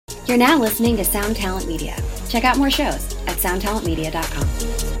You're now listening to Sound Talent Media. Check out more shows at soundtalentmedia.com.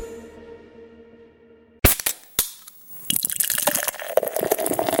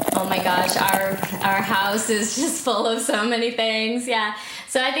 Oh my gosh, our house is just full of so many things. Yeah.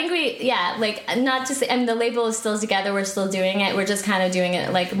 So I think not just, and the label is still together. We're still doing it. We're just kind of doing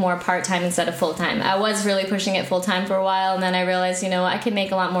it like more part-time instead of full-time. I was really pushing it full-time for a while, and then I realized, I could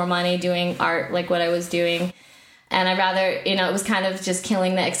make a lot more money doing art like what I was doing. And I'd rather, it was kind of just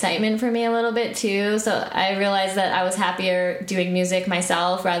killing the excitement for me a little bit too. So I realized that I was happier doing music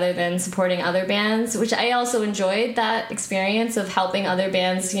myself rather than supporting other bands, which I also enjoyed that experience of helping other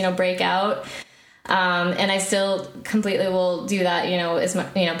bands, break out. And I still completely will do that, as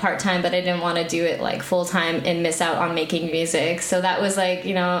part-time, but I didn't want to do it like full-time and miss out on making music. So that was like,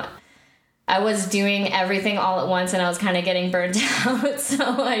 I was doing everything all at once and I was kind of getting burnt out.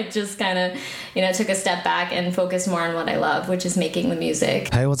 So I just kind of, took a step back and focused more on what I love, which is making the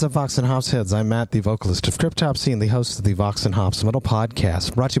music. Hey, what's up, Vox and Hops heads? I'm Matt, the vocalist of Cryptopsy and the host of the Vox and Hops Metal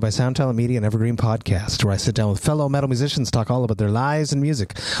Podcast, brought to you by Sound Talent Media and Evergreen Podcast, where I sit down with fellow metal musicians, talk all about their lives and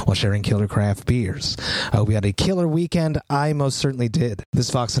music while sharing killer craft beers. I hope you had a killer weekend. I most certainly did.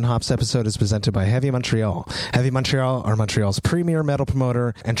 This Vox and Hops episode is presented by Heavy Montreal. Heavy Montreal are Montreal's premier metal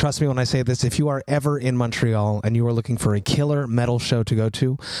promoter, and trust me when I say this, if you are ever in Montreal and you are looking for a killer metal show to go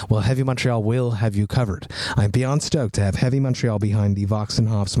to, well, Heavy Montreal will have you covered. I'm beyond stoked to have Heavy Montreal behind the Vox and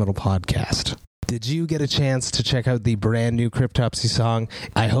Hops Metal Podcast. Did you get a chance to check out the brand new Cryptopsy song?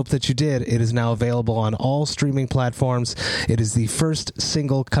 I hope that you did. It is now available on all streaming platforms. It is the first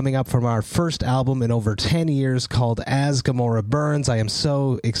single coming up from our first album in over 10 years called As Gamora Burns. I am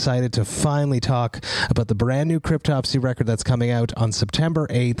so excited to finally talk about the brand new Cryptopsy record that's coming out on September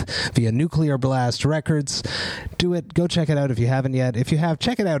 8th via Nuclear Blast Records. Do it. Go check it out if you haven't yet. If you have,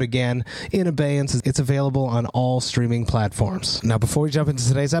 check it out again in abeyance. It's available on all streaming platforms. Now, before we jump into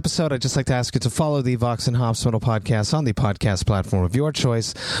today's episode, I'd just like to ask you to follow the Vox and Hops Metal Podcast on the podcast platform of your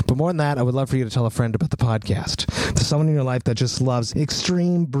choice. But more than that, I would love for you to tell a friend about the podcast. To someone in your life that just loves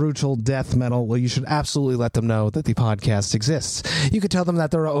extreme, brutal death metal, well, you should absolutely let them know that the podcast exists. You could tell them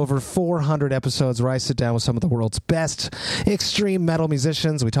that there are over 400 episodes where I sit down with some of the world's best extreme metal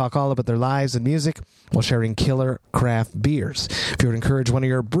musicians. We talk all about their lives and music while sharing killer craft beers. If you would encourage one of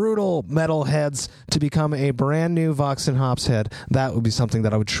your brutal metal heads to become a brand new Vox and Hops head, that would be something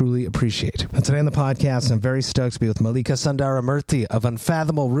that I would truly appreciate. And today on the podcast, I'm very stoked to be with Mallika Sundaramurthy of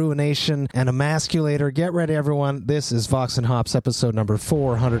Unfathomable, Ruination, and Emasculator. Get ready, everyone. This is Vox and Hops episode number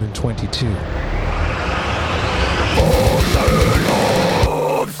 422.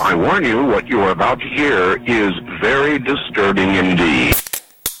 I warn you, what you are about to hear is very disturbing indeed.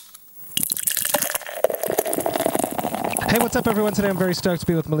 Hey, what's up, everyone? Today I'm very stoked to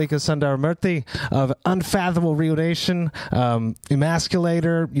be with Mallika Sundaramurthy of Unfathomable, Ruination,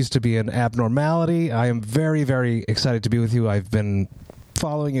 Emasculator, used to be an Abnormality. I am very, very excited to be with you. I've been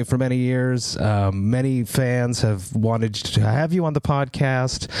following you for many years. Many fans have wanted to have you on the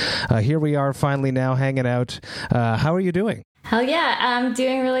podcast. Here we are finally now hanging out. How are you doing? Hell yeah, I'm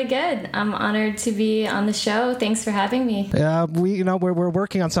doing really good. I'm honored to be on the show. Thanks for having me. We're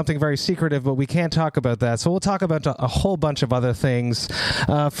working on something very secretive, but we can't talk about that. So we'll talk about a whole bunch of other things.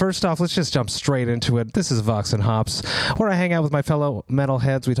 First off, let's just jump straight into it. This is Vox and Hops, where I hang out with my fellow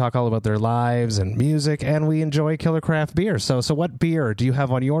metalheads. We talk all about their lives and music, and we enjoy killer craft beer. So what beer do you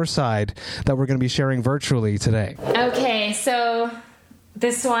have on your side that we're going to be sharing virtually today? Okay, so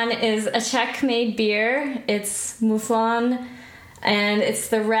this one is a Czech-made beer. It's Mouflon, and it's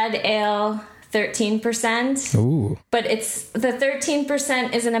the red ale 13%. Ooh. But the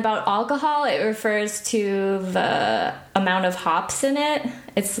 13% isn't about alcohol. It refers to the amount of hops in it.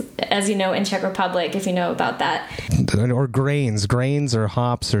 It's, as you know, in Czech Republic, if you know about that. Or grains or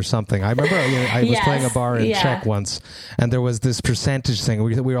hops or something. I remember I was playing a bar in Czech once, and there was this percentage thing.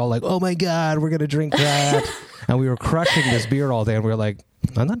 We were all like, oh my God, we're going to drink that. And we were crushing this beer all day, and we were like,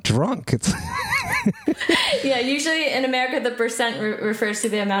 I'm not drunk. It's Yeah, usually in America the percent refers to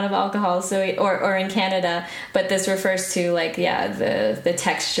the amount of alcohol, so or in Canada, but this refers to the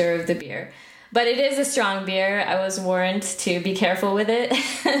texture of the beer. But it is a strong beer. I was warned to be careful with it.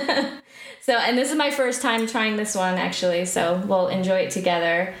 So, and this is my first time trying this one, actually, so we'll enjoy it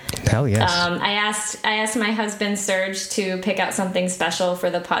together. Hell yes. I asked my husband, Serge, to pick out something special for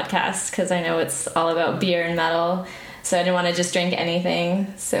the podcast, because I know it's all about beer and metal, so I didn't want to just drink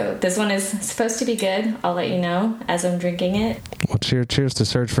anything. So this one is supposed to be good. I'll let you know as I'm drinking it. Well, cheers to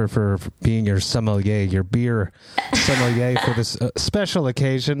Serge for being your sommelier, your beer sommelier for this special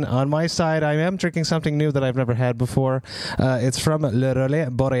occasion. On my side, I am drinking something new that I've never had before. It's from Le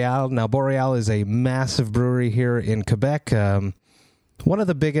Relais Boreal. Now, Boreal is a massive brewery here in Quebec. one of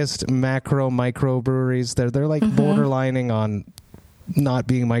the biggest micro breweries. They're like borderlining on not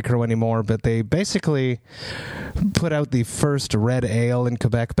being micro anymore, but they basically put out the first red ale in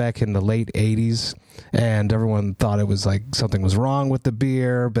Quebec back in the late 80s, and everyone thought it was like something was wrong with the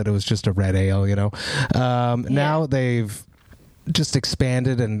beer, but it was just a red ale, Now they've just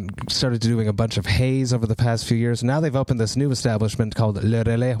expanded and started doing a bunch of haze over the past few years. Now they've opened this new establishment called Le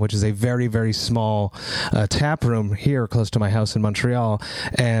Relais, which is a very, very small tap room here close to my house in Montreal.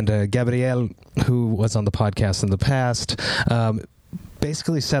 And Gabriel, who was on the podcast in the past,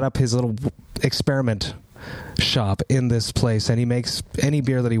 basically set up his little experiment shop in this place, and he makes any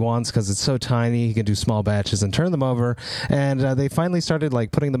beer that he wants because it's so tiny. He can do small batches and turn them over, and they finally started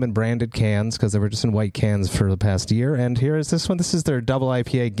like putting them in branded cans because they were just in white cans for the past year. And here is this one. This is their double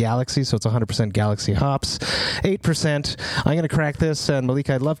IPA Galaxy, so it's 100% Galaxy hops, 8%. I'm going to crack this, and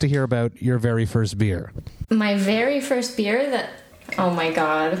Mallika, I'd love to hear about your very first beer. My very first beer oh my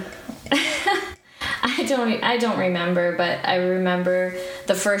God. I don't remember, but I remember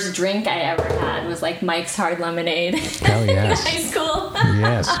the first drink I ever had was like Mike's Hard Lemonade. Hell yes. In high school.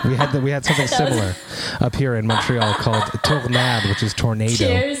 Yes, we had something similar up here in Montreal called Tornade, which is tornado.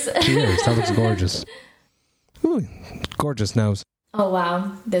 Cheers. Cheers. That looks gorgeous. Ooh, gorgeous nose. Oh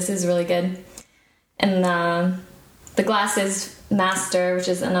wow, this is really good. And the glass is Master, which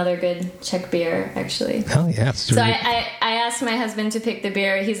is another good Czech beer, actually. Hell yeah. So I asked my husband to pick the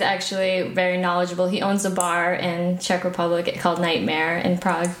beer. He's actually very knowledgeable. He owns a bar in Czech Republic called Nightmare in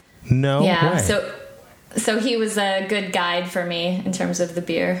Prague. No way. So he was a good guide for me in terms of the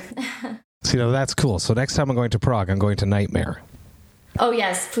beer. So, that's cool. So next time I'm going to Prague, I'm going to Nightmare. Oh,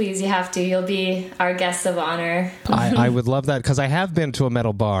 yes, please. You have to. You'll be our guest of honor. I would love that because I have been to a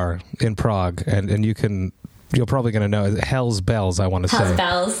metal bar in Prague, and you're probably going to know Hell's Bells, I want to say.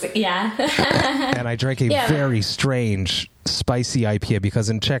 Hell's Bells, yeah. And I drank a very strange, spicy IPA because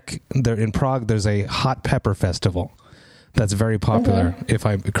in Prague, there's a hot pepper festival that's very popular,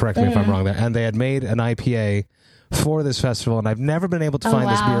 correct me if I'm wrong there. And they had made an IPA for this festival, and I've never been able to find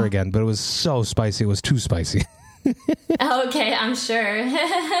this beer again, but it was so spicy, it was too spicy. Okay, I'm sure.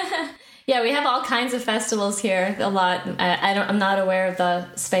 Yeah, we have all kinds of festivals here. A lot. I'm not aware of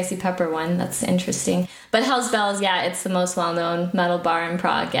the spicy pepper one. That's interesting. But Hell's Bells, yeah, it's the most well-known metal bar in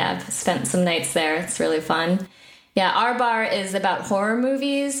Prague. Yeah, I've spent some nights there. It's really fun. Yeah, our bar is about horror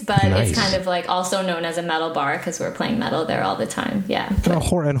movies, but It's kind of like also known as a metal bar because we're playing metal there all the time. Yeah.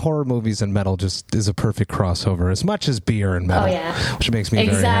 Horror movies and metal just is a perfect crossover, as much as beer and metal, which makes me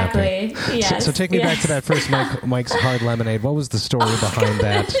very happy. Yes. So take me back to that first Mike's Hard Lemonade. What was the story behind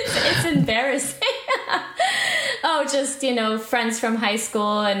that? It's embarrassing. Oh, just, friends from high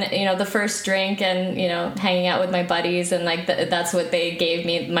school and, the first drink and, hanging out with my buddies. And like, that's what they gave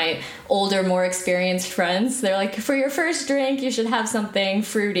me, my older, more experienced friends. They're like, for your first drink, you should have something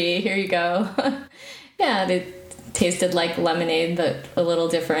fruity. Here you go. Yeah, it tasted like lemonade, but a little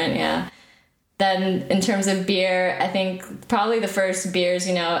different. Yeah. Then in terms of beer, I think probably the first beers,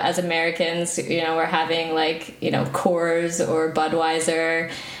 as Americans, we're having like, Coors or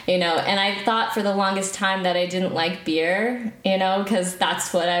Budweiser, and I thought for the longest time that I didn't like beer, because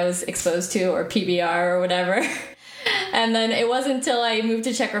that's what I was exposed to, or PBR or whatever. And then it wasn't until I moved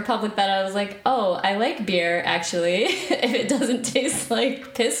to Czech Republic that I was like, oh, I like beer, actually. If it doesn't taste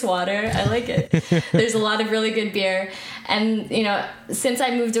like piss water, I like it. There's a lot of really good beer. And, since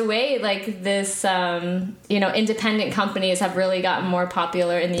I moved away, like this, independent companies have really gotten more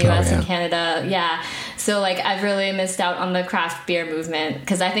popular in the US and Canada. Yeah. So, like, I've really missed out on the craft beer movement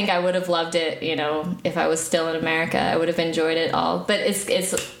because I think I would have loved it, if I was still in America. I would have enjoyed it all. But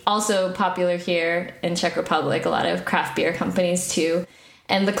it's also popular here in Czech Republic, a lot of craft beer companies, too.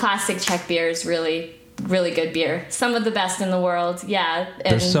 And the classic Czech beer is really good beer. Some of the best in the world. Yeah.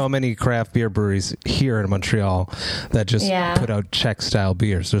 There's so many craft beer breweries here in Montreal that just put out Czech style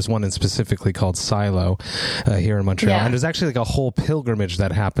beers. There's one specifically called Silo here in Montreal. And there's actually like a whole pilgrimage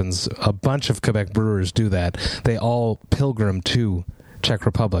that happens. A bunch of Quebec brewers do that. They all pilgrim to Czech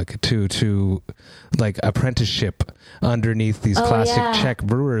Republic to like apprenticeship underneath these classic Czech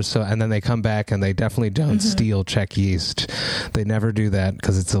brewers. So, and then they come back and they definitely don't steal Czech yeast. They never do that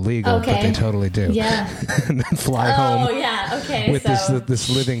because it's illegal, but they totally do. Yeah. And then fly home. Oh yeah. Okay. With this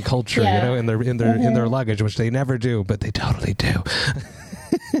living culture, in their luggage, which they never do, but they totally do.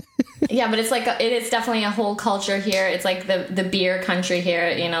 Yeah, but it's like it is definitely a whole culture here. It's like the beer country here,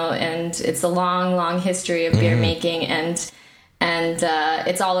 and it's a long history of beer making and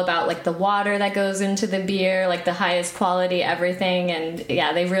it's all about like the water that goes into the beer, like the highest quality everything. And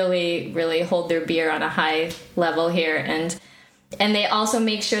they really hold their beer on a high level here. And they also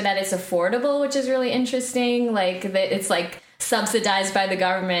make sure that it's affordable, which is really interesting. Like it's like subsidized by the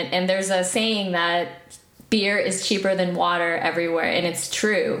government. And there's a saying that beer is cheaper than water everywhere, and it's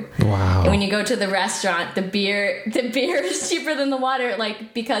true. Wow. And when you go to the restaurant, the beer is cheaper than the water,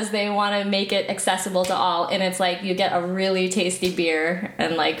 like, because they want to make it accessible to all. And it's like you get a really tasty beer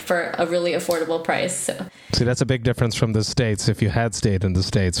and like for a really affordable price. So see, that's a big difference from the States. If you had stayed in the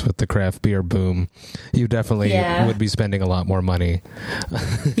States with the craft beer boom, you definitely would be spending a lot more money.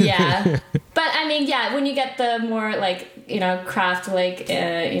 Yeah. But I mean, yeah, when you get the more like, craft, like,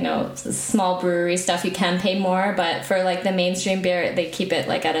 small brewery stuff, you can pay more. But for like the mainstream beer, they keep it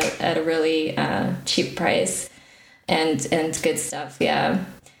like at a really cheap price and good stuff. Yeah.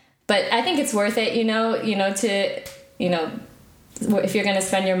 But I think it's worth it, if you're going to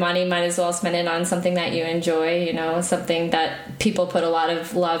spend your money, might as well spend it on something that you enjoy, something that people put a lot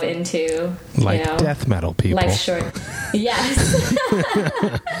of love into. Like death metal, people. Life's short. Yes.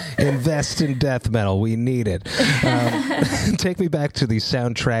 Invest in death metal. We need it. Take me back to the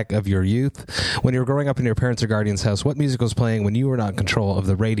soundtrack of your youth. When you were growing up in your parents' or guardians' house, what music was playing when you were not in control of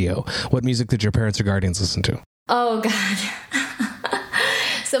the radio? What music did your parents or guardians listen to? Oh, God.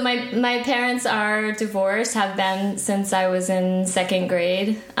 So my parents are divorced, have been since I was in second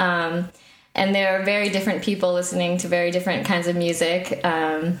grade. And they're very different people listening to very different kinds of music.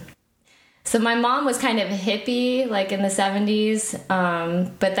 So my mom was kind of a hippie, like in the 70s.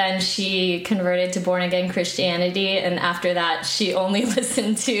 But then she converted to born again Christianity. And after that, she only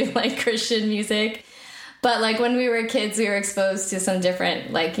listened to like Christian music. But like when we were kids, we were exposed to some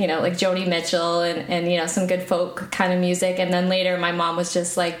different, like Joni Mitchell and some good folk kind of music. And then later my mom was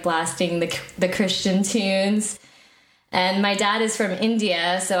just like blasting the Christian tunes. And my dad is from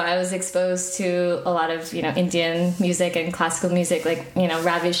India, so I was exposed to a lot of, Indian music and classical music, like,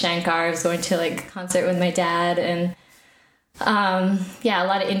 Ravi Shankar. I was going to like a concert with my dad and a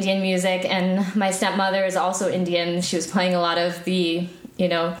lot of Indian music. And my stepmother is also Indian. She was playing a lot of the,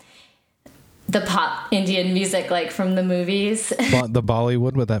 the pop Indian music, like from the movies. The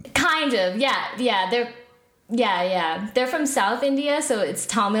Bollywood with that? Kind of, yeah. They're from South India, so it's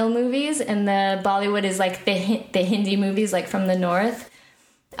Tamil movies, and the Bollywood is like the Hindi movies, like from the north.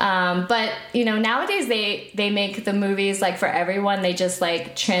 But nowadays they make the movies like for everyone. They just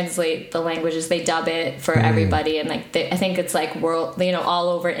like translate the languages, they dub it for everybody, and like I think it's like world, all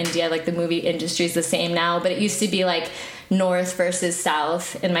over India. Like the movie industry is the same now, but it used to be like North versus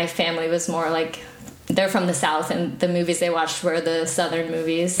South, and my family was more like they're from the South, and the movies they watched were the Southern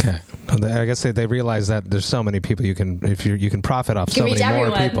movies. Okay. I guess they realize that there's so many people you can profit off so many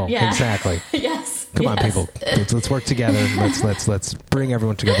more people. Yeah. Exactly. Yes. Come on, people. Let's work together. Let's bring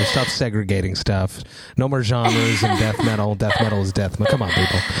everyone together. Stop segregating stuff. No more genres in death metal. Death metal is death metal. Come on,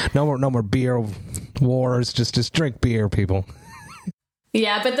 people. No more beer wars. Just drink beer, people.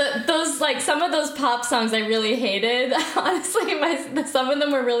 Yeah, but those like some of those pop songs I really hated. Honestly, some of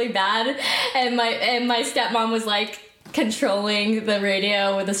them were really bad, and my stepmom was like controlling the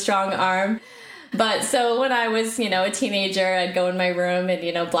radio with a strong arm. But so when I was a teenager, I'd go in my room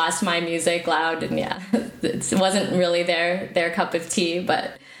and blast my music loud, and it wasn't really their cup of tea.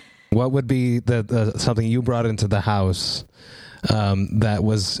 But what would be the something you brought into the house that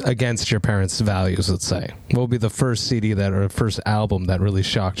was against your parents' values, let's say? What would be the first CD or first album that really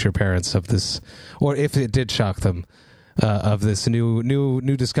shocked your parents of this, or if it did shock them, of this new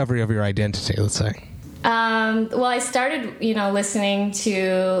discovery of your identity, let's say? Well, I started, listening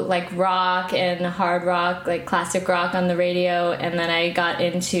to like rock and hard rock, like classic rock on the radio. And then I got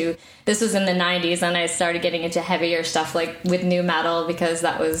into, this was in the 90s, and I started getting into heavier stuff like with new metal, because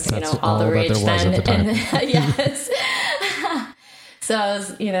that was, all the rage then. Yes.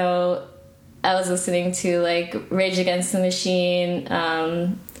 So I was listening to like Rage Against the Machine.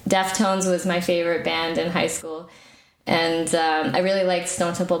 Deftones was my favorite band in high school. And I really liked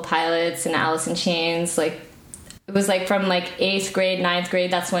Stone Temple Pilots and Alice in Chains. Like it was like from like 8th grade, 9th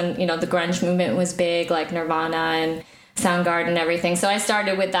grade. That's when, the grunge movement was big, like Nirvana and Soundgarden and everything. So I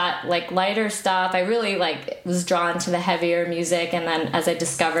started with that like lighter stuff. I really was drawn to the heavier music. And then as I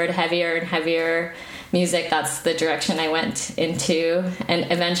discovered heavier and heavier music, that's the direction I went into, and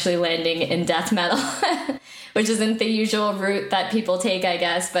eventually landing in death metal. Which isn't the usual route that people take, I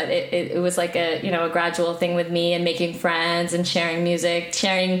guess, but it was like a gradual thing with me, and making friends and sharing music,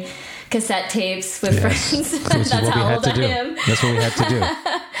 sharing cassette tapes with friends. That's how old I am. That's what we had to do.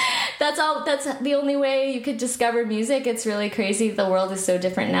 That's the only way you could discover music. It's really crazy. The world is so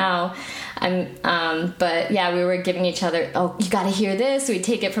different now. But yeah, we were giving each other, oh, you got to hear this. We'd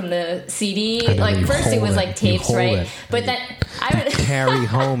take it from the CD. Like first it was like tapes, right? But then I would carry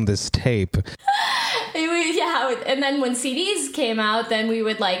home this tape. Yeah, and then when CDs came out, then we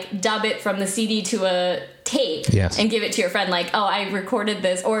would like dub it from the CD to a tape Yes. and give it to your friend, like, oh, I recorded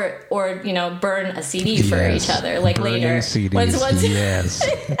this, or you know, burn a CD for each other, like Burning later. CDs. Yes.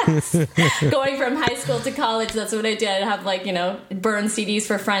 Yes. Going from high school to college, that's what I did. I'd have, like, you know, burn CDs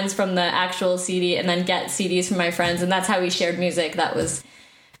for friends from the actual CD, and then get CDs from my friends, and that's how we shared music. That was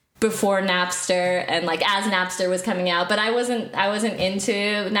before Napster, and like as Napster was coming out, but I wasn't into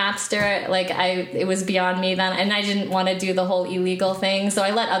Napster. Like, it was beyond me then, and I didn't want to do the whole illegal thing, so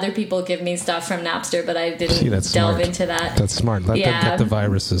I let other people give me stuff from Napster, but I didn't delve smart. into that. That's smart. Let them get the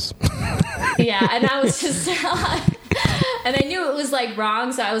viruses. Yeah, and I was just and I knew it was like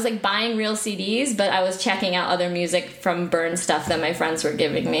wrong, so I was like buying real CDs, but I was checking out other music from burned stuff that my friends were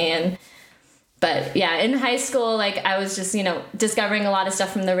giving me. But yeah, in high school, like, I was just, you know, discovering a lot of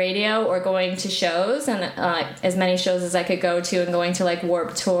stuff from the radio or going to shows, and as many shows as I could go to, and going to like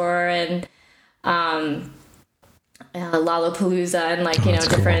Warped Tour and Lollapalooza and, like, you know,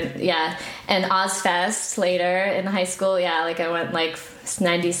 different, cool. Yeah, and Ozfest later in high school. Yeah, like I went like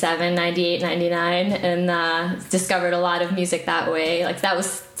 97, 98, 99, and discovered a lot of music that way. Like, that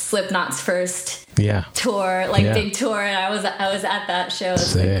was Slipknot's first tour, like big tour, and I was at that show.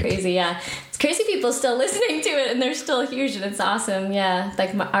 It's like crazy. Yeah, it's crazy people still listening to it, and they're still huge, and it's awesome. Yeah,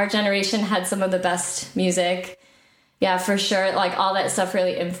 like our generation had some of the best music. Yeah, for sure. Like, all that stuff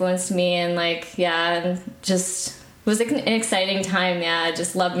really influenced me, and like, yeah, and just it was like an exciting time. Yeah, I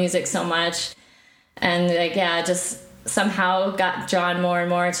just love music so much, and like, yeah, just somehow got drawn more and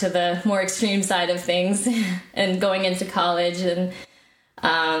more to the more extreme side of things, and going into college. And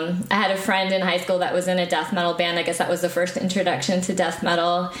I had a friend in high school that was in a death metal band. I guess that was the first introduction to death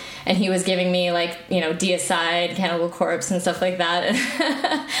metal. And he was giving me, like, you know, Deicide, Cannibal Corpse, and stuff like that.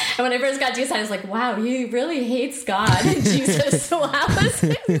 And when I first got Deicide, I was like, wow, he really hates God and Jesus. Wow,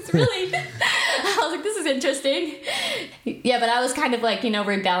 it's really... I was like, this is interesting. Yeah, but I was kind of like, you know,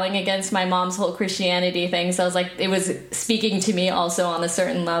 rebelling against my mom's whole Christianity thing. So I was like, it was speaking to me also on a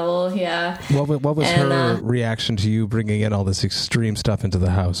certain level. Yeah. What was her reaction to you bringing in all this extreme stuff into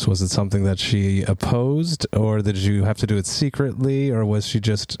the house? Was it something that she opposed, or did you have to do it secretly, or was she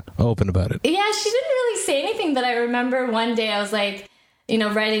just open about it? Yeah, she didn't really say anything, but I remember one day I was like, you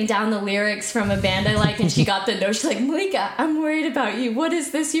know, writing down the lyrics from a band I like, and she got the note. She's like, Mallika, I'm worried about you. What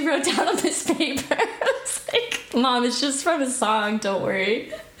is this you wrote down on this paper? I was like, Mom, it's just from a song. Don't worry.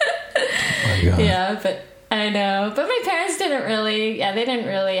 Oh my God. Yeah, but I know. But my parents they didn't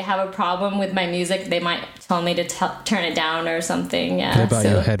really have a problem with my music. They might tell me to turn it down or something. Yeah. They bought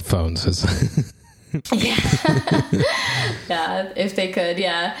you headphones. Yeah. Yeah, if they could,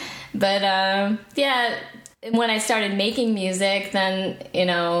 yeah. But, yeah, when I started making music, then, you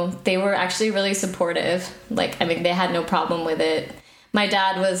know, they were actually really supportive. Like, I mean, they had no problem with it. My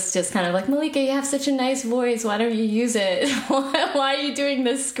dad was just kind of like, Mallika, you have such a nice voice. Why don't you use it? Why are you doing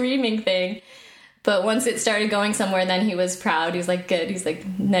this screaming thing? But once it started going somewhere, then he was proud. He was like, good. He's like,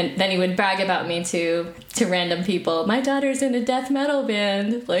 then he would brag about me to random people. My daughter's in a death metal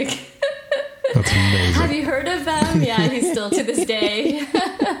band. Like, that's amazing. Have you heard of them? Yeah, he's still to this day.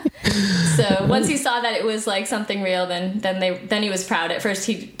 So once he saw that it was like something real, then he was proud. At first,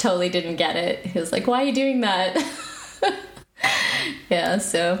 he totally didn't get it. He was like, why are you doing that? Yeah,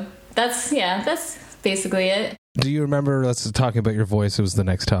 so that's basically it. Do you remember, let's talking about your voice, it was the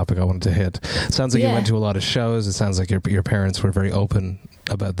next topic I wanted to hit. It sounds like you went to a lot of shows. It sounds like your parents were very open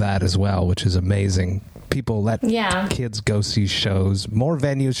about that as well, which is amazing. People let kids go see shows. More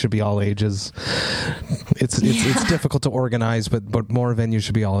venues should be all ages. It's difficult to organize, but more venues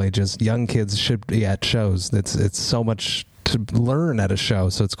should be all ages. Young kids should be at shows. It's so much to learn at a show,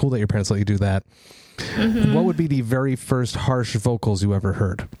 so it's cool that your parents let you do that. Mm-hmm. What would be the very first harsh vocals you ever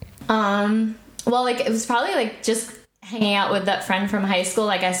heard? Well, like, it was probably like just hanging out with that friend from high school.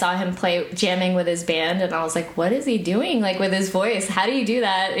 Like, I saw him jamming with his band, and I was like, what is he doing? Like, with his voice? How do you do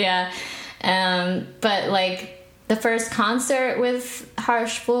that? Yeah. But like the first concert with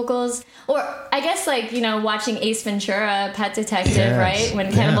harsh vocals, or I guess, like, you know, watching Ace Ventura, Pet Detective, right?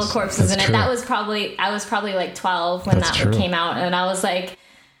 When Cannibal Corpse was in it. I was probably like 12 when that came out, and I was like,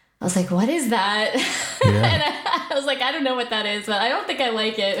 what is that? Yeah. And I was like, I don't know what that is, but I don't think I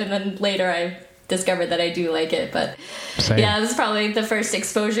like it. And then later I discovered that I do like it. But yeah, it was probably the first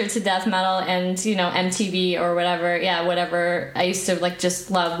exposure to death metal and, you know, MTV or whatever. Yeah, whatever. I used to like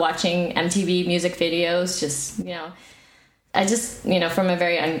just love watching MTV music videos. Just, you know, I just, you know, from a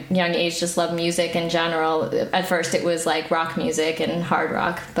very young age, just love music in general. At first it was like rock music and hard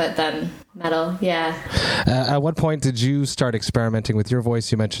rock, but then metal. Yeah. At what point did you start experimenting with your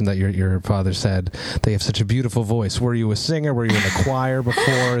voice? You mentioned that your father said they have such a beautiful voice. Were you a singer? Were you in a choir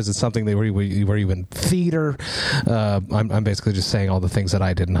before? Is it something that were you in theater? I'm basically just saying all the things that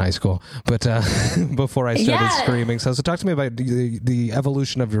I did in high school, but before I started screaming. So talk to me about the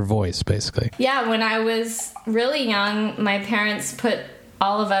evolution of your voice, basically. Yeah, when I was really young, my parents put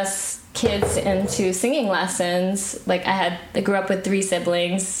all of us kids into singing lessons. Like I grew up with 3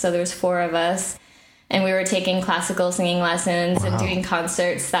 siblings, so there was 4 of us, and we were taking classical singing lessons and doing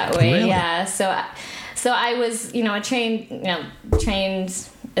concerts that way. Really? Yeah. So I was, trained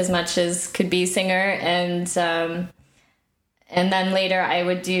as much as could be singer, and then later I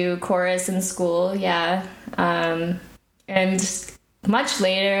would do chorus in school. Yeah. And much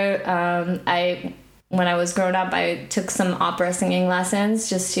later, when I was growing up, I took some opera singing lessons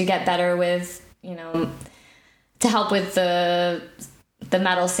just to get better with, to help with the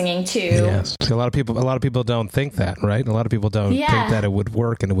metal singing too. Yes. A lot of people don't think that, right? A lot of people don't think that it would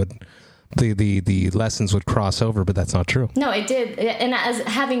work and it would, the lessons would cross over, but that's not true. No, it did. And as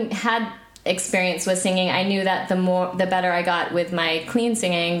having had experience with singing, I knew that the better I got with my clean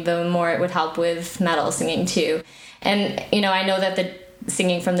singing, the more it would help with metal singing too. And, I know that the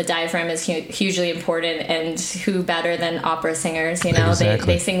singing from the diaphragm is hugely important, and who better than opera singers? Exactly.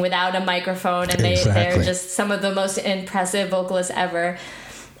 They sing without a microphone, and they're just some of the most impressive vocalists ever.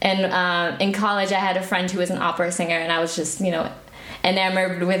 And in college, I had a friend who was an opera singer, and I was just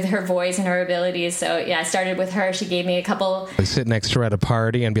enamored with her voice and her abilities. So I started with her. She gave me a couple. I sit next to her at a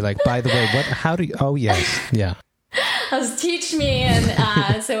party and be like, by the way, how do you? Oh yes, yeah. Teach me,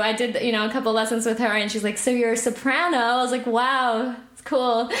 and so I did, a couple lessons with her, and she's like, so you're a soprano? I was like, wow, it's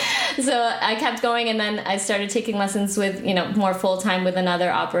cool. So I kept going, and then I started taking lessons with, more full-time with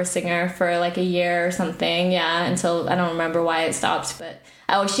another opera singer for like a year or something, until I don't remember why it stopped, but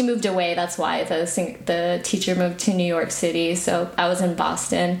she moved away. That's why the teacher moved to New York City, so I was in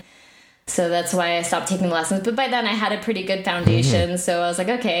Boston. So that's why I stopped taking lessons. But by then I had a pretty good foundation. So I was like,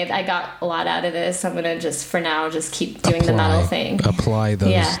 okay, I got a lot out of this. I'm going to for now, keep doing the metal thing. Apply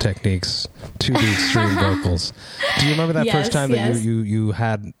those techniques to the extreme vocals. Do you remember that first time that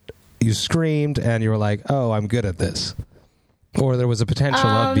you screamed and you were like, oh, I'm good at this? Or there was a potential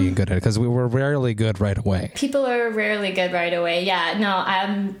of being good at it? Because we were rarely good right away. People are rarely good right away. Yeah, no,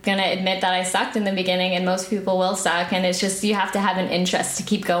 I'm going to admit that I sucked in the beginning, and most people will suck. And it's just, you have to have an interest to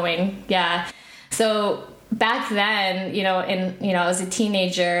keep going. Yeah. So back then, I was a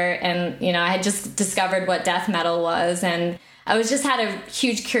teenager, and, I had just discovered what death metal was. And I was just had a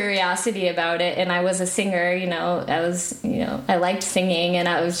huge curiosity about it. And I was a singer, I liked singing, and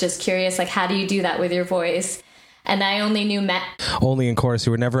I was just curious, like, how do you do that with your voice? And I only knew only in chorus.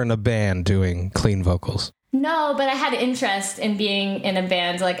 You were never in a band doing clean vocals. No, but I had interest in being in a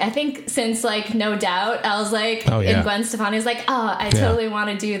band. Like, I think since No Doubt, I was like, in Gwen Stefani, I was like, oh, I totally want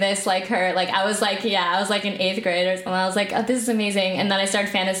to do this like her. Like, I was like in 8th grade or something. I was like, oh, this is amazing. And then I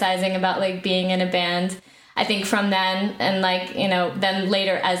started fantasizing about being in a band. I think from then, and then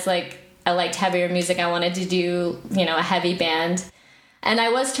later as I liked heavier music, I wanted to do, a heavy band. And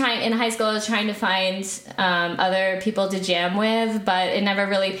I was in high school, I was trying to find other people to jam with, but it never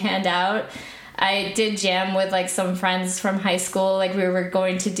really panned out. I did jam with some friends from high school. We were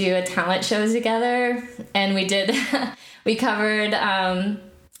going to do a talent show together, and we covered a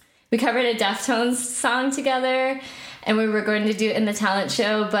Deftones song together, and we were going to do it in the talent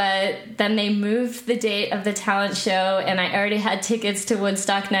show, but then they moved the date of the talent show, and I already had tickets to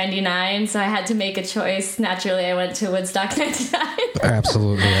Woodstock 99, so I had to make a choice. Naturally, I went to Woodstock 99.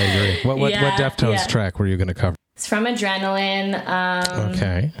 Absolutely, I agree. What Deftones track were you going to cover? It's from Adrenaline.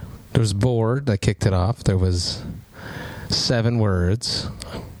 Okay. There was Bored that kicked it off. There was 7 Words.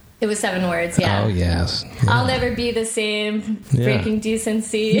 It was 7 words, yeah. Oh, yes. Yeah. I'll never be the same. Breaking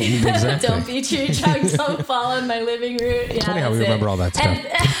Decency. Exactly. Don't be tree trunk. Don't fall on my living root. Yeah, it's funny how we remember all that stuff. And,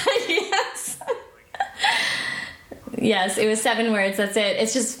 yes. Yes, it was 7 words. That's it.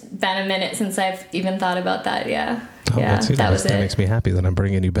 It's just been a minute since I've even thought about that. Yeah. Oh, yeah, that was it. That makes me happy that I'm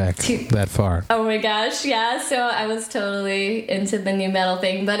bringing you back that far. Oh my gosh, yeah. So I was totally into the new metal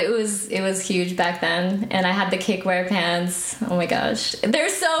thing, but it was huge back then, and I had the kickwear pants. Oh my gosh, they're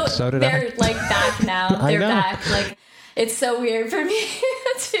they're back now. They're back. It's so weird for me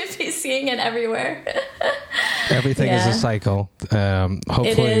to be seeing it everywhere. Everything is a cycle.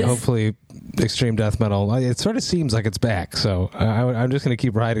 Hopefully, extreme death metal. It sort of seems like it's back. So I'm just going to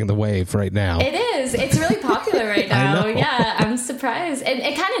keep riding the wave right now. It is. It's really popular right now. Yeah, I'm surprised. And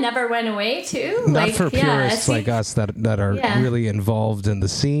it kind of never went away too. Not for purists like us that are really involved in the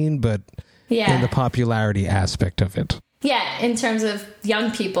scene, but in the popularity aspect of it. Yeah, in terms of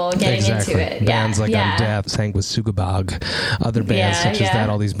young people getting into it. Bands like yeah. Undeath, sang with Sugabog, other bands such as that,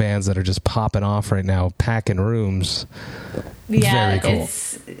 all these bands that are just popping off right now, packing rooms. Yeah, very cool.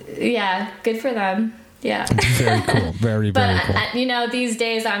 Good for them. Yeah. It's very cool. Very, very cool. You know, these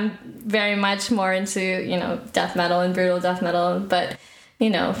days I'm very much more into, you know, death metal and brutal death metal, but you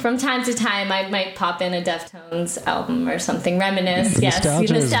know, from time to time, I might pop in a Deftones album or something. Reminisce, yes.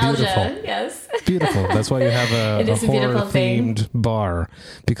 Nostalgia is beautiful. Yes. Beautiful. That's why you have a horror-themed bar,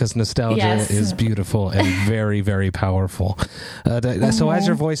 because nostalgia is beautiful and very, very powerful. So as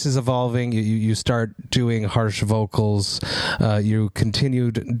your voice is evolving, you start doing harsh vocals. You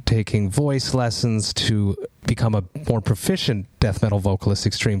continued taking voice lessons to become a more proficient death metal vocalist,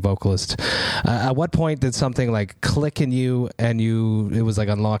 extreme vocalist. At what point did something like click in you and it was like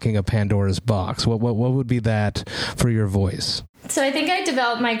unlocking a Pandora's box? What would be that for your voice? So I think I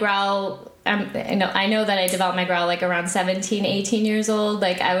developed my growl. I know that I developed my growl like around 17, 18 years old.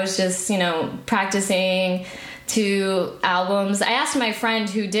 Like I was just, you know, practicing 2 albums. I asked my friend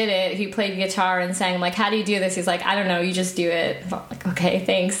who did it, he played guitar and sang, I'm like, how do you do this? He's like, I don't know, you just do it. I'm like, okay,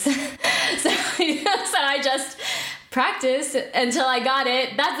 thanks. so I just practiced until I got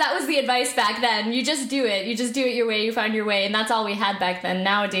it. That was the advice back then. You just do it. You just do it your way. You find your way. And that's all we had back then.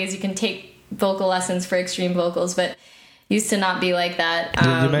 Nowadays, you can take vocal lessons for extreme vocals, but used to not be like that.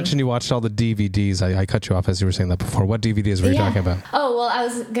 You mentioned you watched all the DVDs. I cut you off as you were saying that before. What DVDs were you talking about? Oh, well, I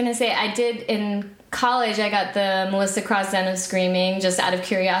was going to say I did in college. I got the Melissa Cross Den of Screaming just out of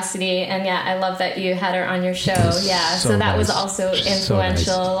curiosity. And yeah, I love that you had her on your show. Yeah. So that was also influential.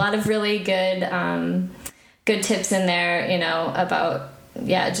 So nice. A lot of really good tips in there, you know, about,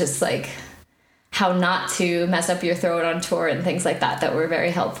 just like how not to mess up your throat on tour and things like that were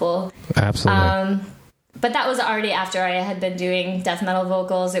very helpful. Absolutely. But that was already after I had been doing death metal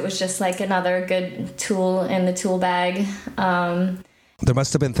vocals. It was just like another good tool in the tool bag. There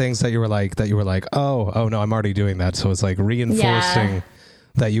must have been things that you were like, oh no, I'm already doing that. So it's like reinforcing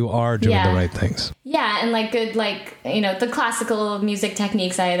that you are doing the right things. Yeah, and like good, like, you know, the classical music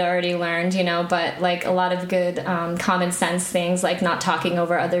techniques I had already learned, you know, but like a lot of good common sense things, like not talking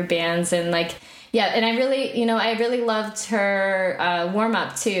over other bands and like, and I really loved her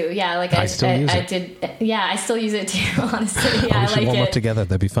warm-up too. Yeah, like I still use it too, honestly. Yeah, we should warm up together.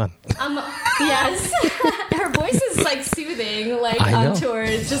 That'd be fun. Yes. Her voice is like soothing, like on tour.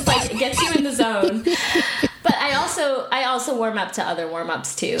 It just like gets you in the zone. But I also warm up to other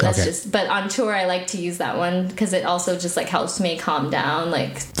warm-ups too. That's but on tour I like to use that one because it also just like helps me calm down,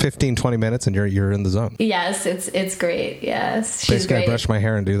 like 15-20 minutes and you're in the zone. Yes, it's great. Yes. She's basically great. I brush my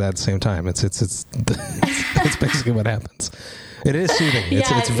hair and do that at the same time. It's basically what happens. It is soothing.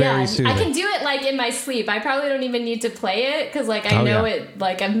 It's very soothing. I can do it like in my sleep. I probably don't even need to play it because like I know it,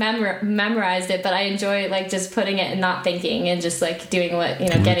 like I've memorized it, but I enjoy like just putting it and not thinking and just like doing what, you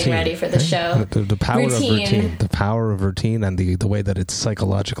know, routine. Getting ready for the show. The power of routine. The power of routine and the way that it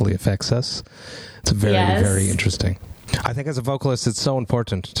psychologically affects us. It's very, very interesting. I think as a vocalist, it's so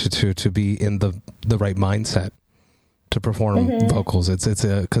important to be in the right mindset to perform vocals.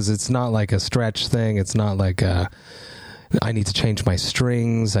 Because it's not like a stretch thing. It's not like I need to change my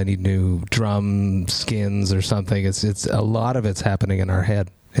strings. I need new drum skins or something. It's a lot of it's happening in our head.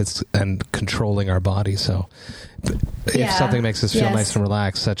 And controlling our body. So if something makes us feel nice and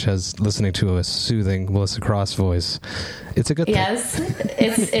relaxed, such as listening to a soothing Melissa Cross voice, it's a good thing. Yes,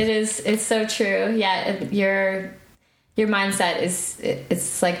 it's so true. Yeah, your mindset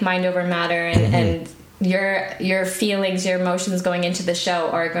it's like mind over matter, and your feelings, your emotions going into the show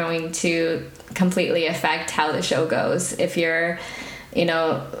are going to completely affect how the show goes. If you're, you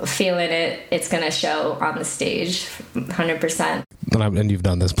know, feeling it, it's going to show on the stage 100%. And you've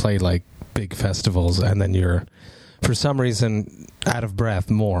done this, play like big festivals, and then you're, for some reason, out of breath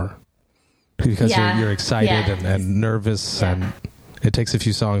more because you're excited and nervous, and it takes a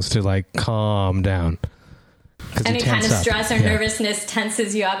few songs to like calm down. Any kind of stress or nervousness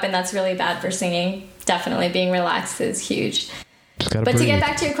tenses you up, and that's really bad for singing. Definitely being relaxed is huge. But breathe. To get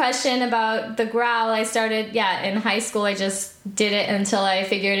back to your question about the growl, I started, in high school. I just did it until I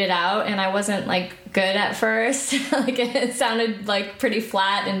figured it out, and I wasn't like good at first. Like it sounded like pretty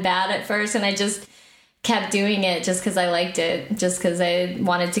flat and bad at first, and I just kept doing it just because I liked it, just because I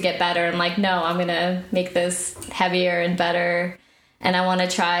wanted to get better. I'm like, no, I'm gonna make this heavier and better. And I want to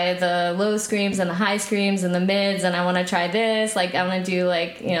try the low screams and the high screams and the mids, and I want to try this. Like, I want to do,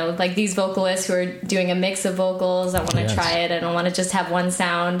 like, you know, like these vocalists who are doing a mix of vocals. I want to try it. I don't want to just have one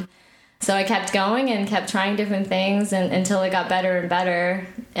sound. So I kept going and kept trying different things until it got better and better.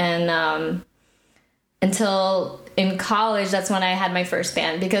 And until in college, that's when I had my first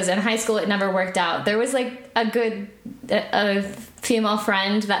band, because in high school it never worked out. There was like a female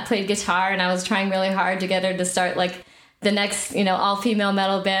friend that played guitar, and I was trying really hard to get her to start like the next, all female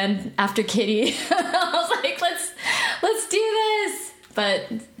metal band after Kitty. I was like, let's do this.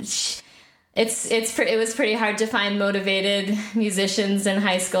 But it was pretty hard to find motivated musicians in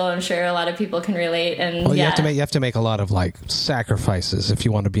high school. I'm sure a lot of people can relate. And you have to make a lot of like sacrifices if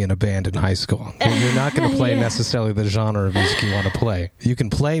you want to be in a band in high school. You're not going to play necessarily the genre of music you want to play. You can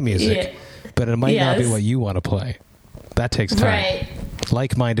play music, but it might not be what you want to play. That takes time. Right.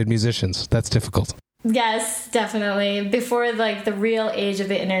 Like-minded musicians, that's difficult. Yes, definitely. Before like the real age of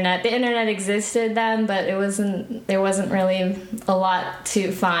the internet existed then, but there wasn't really a lot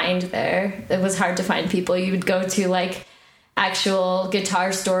to find there. It was hard to find people. You would go to like actual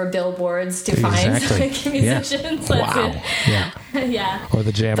guitar store billboards to find like, musicians. Yeah. Wow. Yeah. Yeah. Or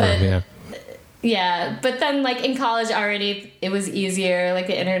the jammer. Yeah, but then like in college already it was easier, like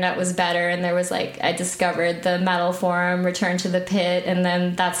the internet was better, and there was like, I discovered the metal forum, Return to the Pit, and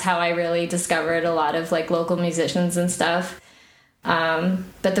then that's how I really discovered a lot of like local musicians and stuff.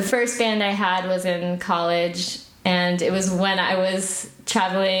 But the first band I had was in college, and it was when I was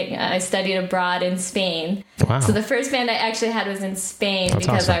traveling. I studied abroad in Spain. Wow. So the first band I actually had was in Spain. That's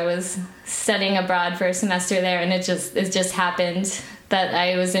because awesome. I was studying abroad for a semester there, and it just happened that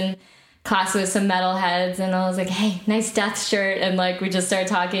I was in class with some metalheads, and I was like, hey, nice Death shirt, and like we just started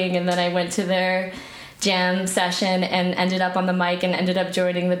talking, and then I went to their jam session and ended up on the mic and ended up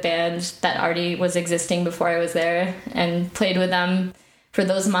joining the band that already was existing before I was there, and played with them for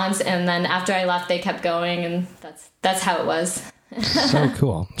those months, and then after I left they kept going, and that's how it was. So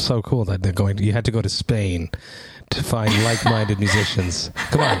cool that you had to go to Spain to find like-minded musicians.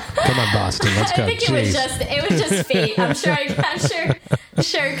 Come on, Boston, let's go. I think it was just fate. I'm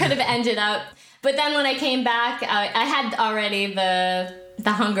sure it could have ended up. But then when I came back, I had already the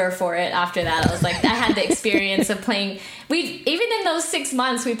hunger for it. After that, I was like, I had the experience of playing. Even in those 6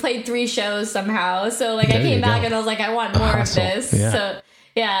 months, we played 3 shows somehow. So like, I came back and I was like, I want more of this.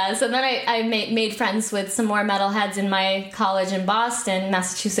 Yeah. So then I made friends with some more metalheads in my college in Boston,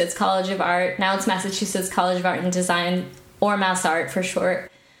 Massachusetts College of Art. Now it's Massachusetts College of Art and Design, or Mass Art for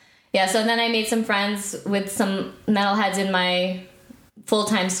short. Yeah, so then I made some friends with some metalheads in my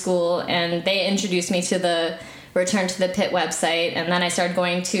full-time school, and they introduced me to the Return to the Pit website, and then I started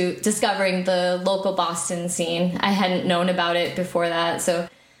discovering the local Boston scene. I hadn't known about it before that, so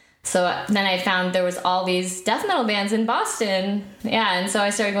then I found there was all these death metal bands in Boston. Yeah, and so I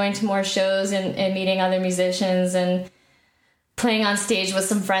started going to more shows and meeting other musicians and playing on stage with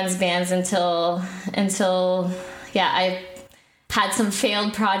some friends' bands until I had some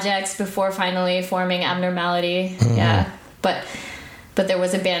failed projects before finally forming Abnormality. Mm-hmm. Yeah, but there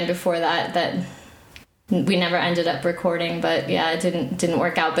was a band before that we never ended up recording, but yeah, it didn't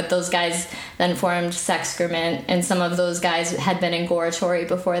work out. But those guys then formed Sexcrement, and some of those guys had been in Goratory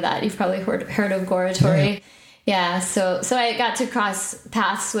before that. You've probably heard of Goratory. Yeah, so I got to cross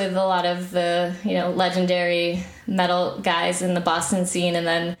paths with a lot of the legendary metal guys in the Boston scene, and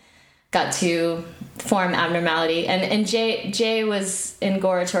then got to form Abnormality. And Jay was in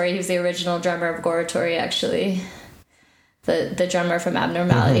Goratory. He was the original drummer of Goratory, actually. The drummer from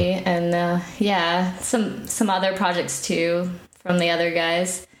Abnormality. Mm-hmm. And some other projects too from the other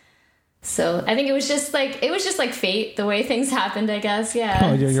guys. So I think it was just like fate, the way things happened, I guess. Yeah.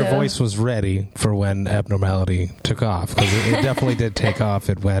 Oh, your voice was ready for when Abnormality took off, because it definitely did take off.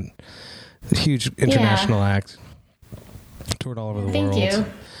 It went a huge international act, toured all over the world. Thank you.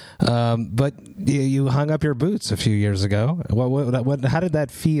 But you hung up your boots a few years ago. How did that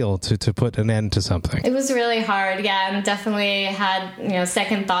feel to put an end to something? It was really hard. Yeah, and definitely had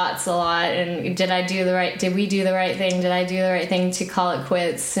second thoughts a lot. And did we do the right thing? Did I do the right thing to call it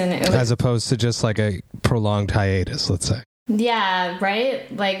quits? And as opposed to just like a prolonged hiatus, let's say. Yeah, right.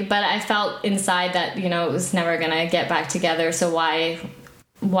 But I felt inside that it was never gonna get back together. So why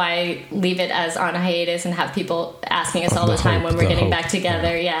leave it as on a hiatus and have people asking us all the time when we're getting back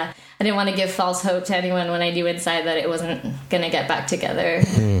together? Yeah. I didn't want to give false hope to anyone when I knew inside that it wasn't going to get back together.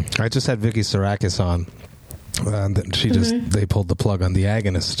 I just had Vicky Sarakis on. They pulled the plug on The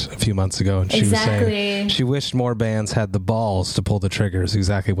Agonist a few months ago, and she was saying she wished more bands had the balls to pull the triggers,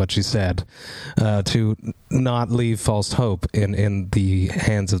 exactly what she said, to not leave false hope in the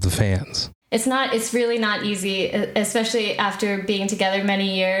hands of the fans. It's really not easy, especially after being together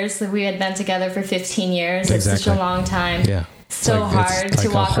many years. We had been together for 15 years. Exactly. It's such a long time. Yeah. So hard to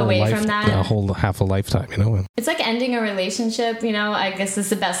walk away from that. A whole half a lifetime, It's like ending a relationship, I guess is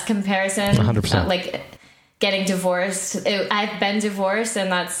the best comparison. 100%. getting divorced. I've been divorced,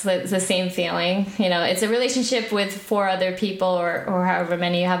 and that's the same feeling. You know, it's a relationship with 4 other people, or however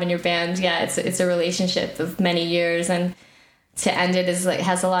many you have in your band. Yeah, it's a relationship of many years, and to end it is like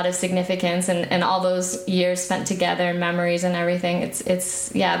has a lot of significance, and all those years spent together and memories and everything.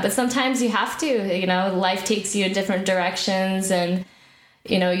 It's yeah, but sometimes you have to. You know, life takes you in different directions, and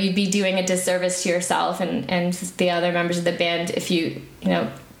you know, you'd be doing a disservice to yourself and the other members of the band if you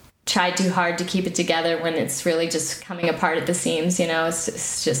try too hard to keep it together when it's really just coming apart at the seams. You know,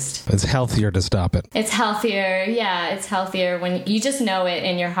 it's healthier to stop it. It's healthier. Yeah, it's healthier when you just know it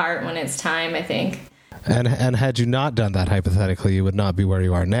in your heart when it's time, I think. And had you not done that, hypothetically, you would not be where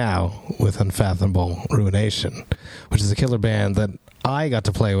you are now with Unfathomable Ruination, which is a killer band that I got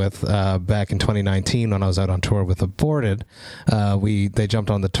to play with back in 2019 when I was out on tour with Aborted. They jumped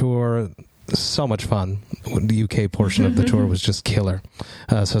on the tour. So much fun. The UK portion of the tour was just killer.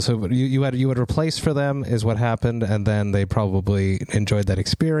 So you had replaced for them is what happened, and then they probably enjoyed that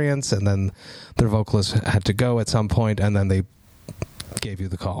experience, and then their vocalist had to go at some point, and then they gave you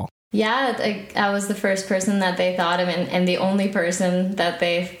the call. Yeah, I was the first person that they thought of, and the only person that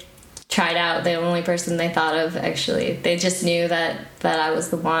they tried out, the only person they thought of, actually. They just knew that I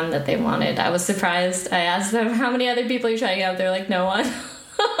was the one that they wanted. I was surprised. I asked them, how many other people are you trying out? They're like, no one.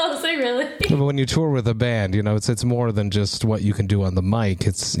 I was like, really? But when you tour with a band, you know, it's more than just what you can do on the mic.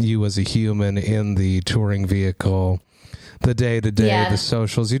 It's you as a human in the touring vehicle, the day-to-day, the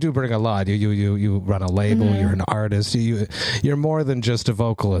socials. You do bring a lot. You run a label. Mm-hmm. You're an artist. You're more than just a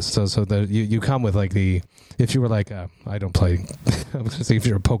vocalist. So you come with like if you were like I don't play. I was gonna say if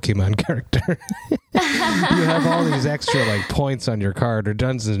you're a Pokemon character, you have all these extra like points on your card, or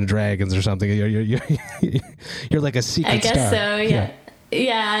Dungeons and Dragons or something. You're like a secret. I guess star. so. Yeah.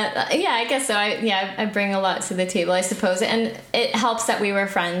 Yeah, I guess so. I bring a lot to the table, I suppose, and it helps that we were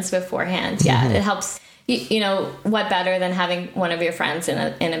friends beforehand. Yeah, mm-hmm. It helps. You know, what better than having one of your friends in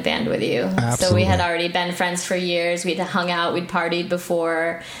a band with you? Absolutely. So we had already been friends for years. We'd hung out, we'd partied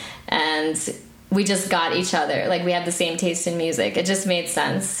before, and we just got each other. Like, we had the same taste in music. It just made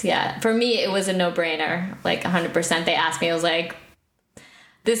sense. Yeah, for me, it was a no-brainer. Like 100%. They asked me, I was like,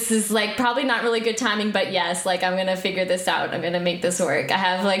 this is like probably not really good timing, but yes, like I'm gonna figure this out. I'm gonna make this work. I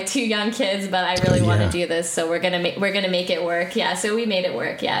have like 2 young kids, but I really want to do this, so we're gonna make it work. Yeah, so we made it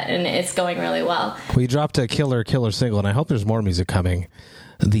work. Yeah, and it's going really well. We dropped a killer single, and I hope there's more music coming.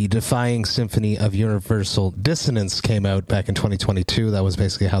 The Defying Symphony of Universal Dissonance came out back in 2022. That was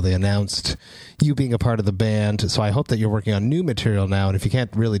basically how they announced you being a part of the band. So I hope that you're working on new material now. And if you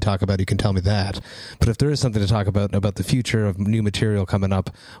can't really talk about it, you can tell me that. But if there is something to talk about the future of new material coming up,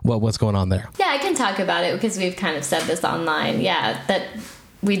 what's going on there? Yeah, I can talk about it because we've kind of said this online. Yeah, that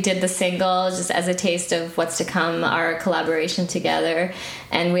we did the single just as a taste of what's to come, our collaboration together.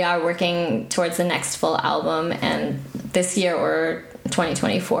 And we are working towards the next full album. And this year or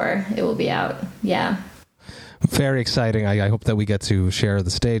 2024 it will be out. Yeah, very exciting. I hope that we get to share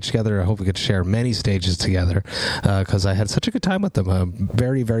the stage together. I hope we get to share many stages together, because I had such a good time with them. A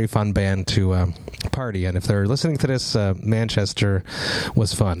very, very fun band to party. And if they're listening to this, Manchester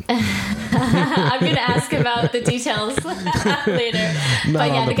was fun. I'm going to ask about the details later.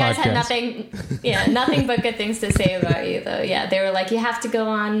 But yeah, the guys had nothing but good things to say about you, though. Yeah, they were like, you have to go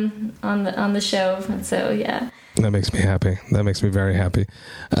on the show. And so yeah. That makes me happy. That makes me very happy.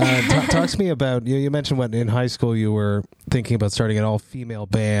 Talk to me about, you mentioned when in high school you were thinking about starting an all-female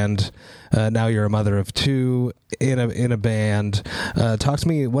band. Now you're a mother of 2 in a band. Talk to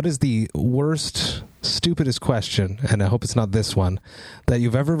me, what is the worst, stupidest question, and I hope it's not this one, that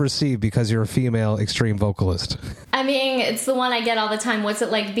you've ever received because you're a female extreme vocalist? I mean, it's the one I get all the time. What's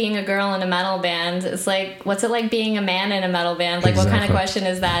it like being a girl in a metal band? It's like, what's it like being a man in a metal band? Like, exactly. What kind of question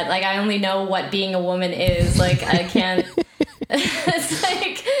is that? Like, I only know what being a woman is. Like, I can't... It's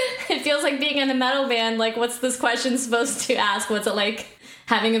like, it feels like being in a metal band. Like, what's this question supposed to ask? What's it like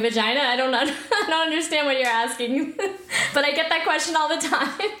having a vagina? I don't understand what you're asking. But I get that question all the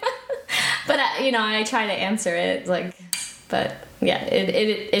time. But, I try to answer it. But yeah,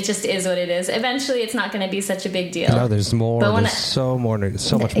 it just is what it is. Eventually, it's not going to be such a big deal. No, there's more. There's so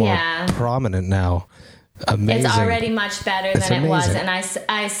much more prominent now. Amazing. It's already much better than it was, and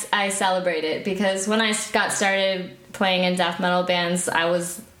I celebrate it, because when I got started playing in death metal bands, I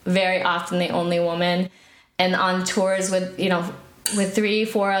was very often the only woman, and on tours with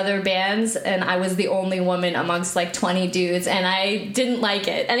 3-4 other bands, and I was the only woman amongst like 20 dudes, and I didn't like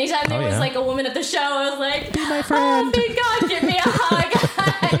it. Anytime there was like a woman at the show, I was like, be my friend. Oh my God, give me a hug.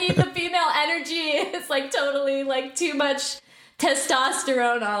 I need the female energy. It's like totally like too much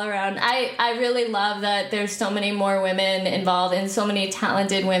testosterone all around. I really love that there's so many more women involved and so many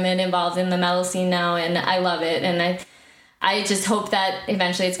talented women involved in the metal scene now, and I love it. And I just hope that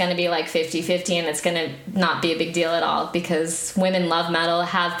eventually it's going to be like 50-50 and it's going to not be a big deal at all, because women love metal,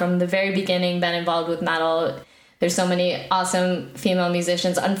 have from the very beginning been involved with metal. There's so many awesome female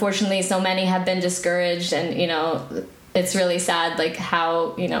musicians. Unfortunately, so many have been discouraged, and, you know, it's really sad, like,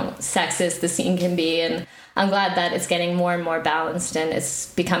 how, you know, sexist the scene can be. And I'm glad that it's getting more and more balanced and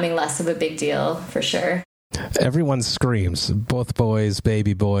it's becoming less of a big deal, for sure. Everyone screams, both boys,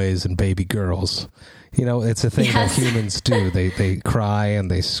 and baby girls. You know, it's a thing that humans do. They cry and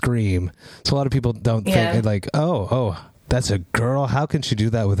they scream. So a lot of people don't think, like, oh, that's a girl. How can she do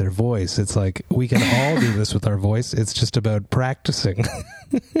that with her voice? It's like, we can all do this with our voice. It's just about practicing.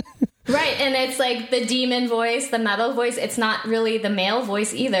 Right, and it's like the demon voice, the metal voice. It's not really the male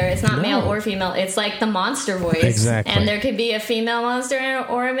voice either. It's not male or female. It's like the monster voice. Exactly. And there could be a female monster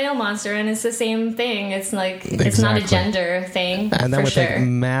or a male monster, and it's the same thing. It's like, it's not a gender thing. And then with sure. like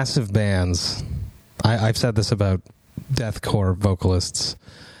massive bands, I've said this about deathcore vocalists,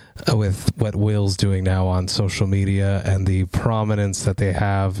 with what Will's doing now on social media and the prominence that they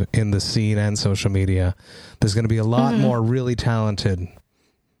have in the scene and social media. There's going to be a lot more really talented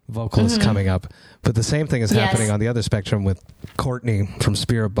vocalists coming up, but the same thing is happening on the other spectrum with Courtney from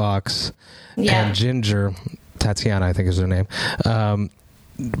Spirit Box and Ginger, Tatiana, I think is her name,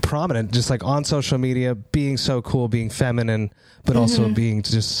 prominent, just like on social media, being so cool, being feminine, but also being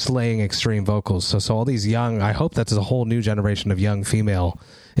just slaying extreme vocals. So all these young, I hope that there's a whole new generation of young female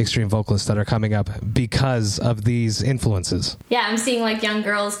extreme vocalists that are coming up because of these influences. Yeah, I'm seeing like young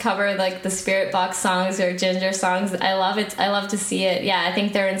girls cover like the Spirit Box songs or Ginger songs. I love it. I love to see it. Yeah, I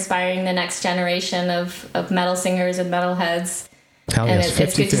think they're inspiring the next generation of metal singers and metalheads. Hell and yes,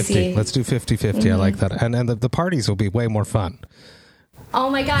 50-50. Let's do 50-50. I like that. And the parties will be way more fun. Oh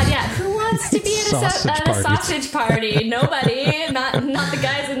my God, yeah. Who wants to be at a sausage party? Nobody. Not the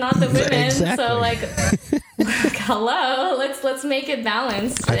guys and not the women. Exactly. So like hello, let's make it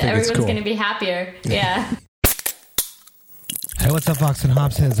balanced. Everyone's going to be happier. Yeah. Hey, what's up, Vox and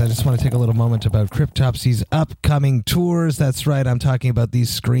Hopsheads? I just want to take a little moment about Cryptopsy's upcoming tours. That's right, I'm talking about the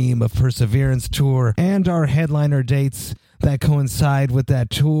Scream of Perseverance tour and our headliner dates that coincide with that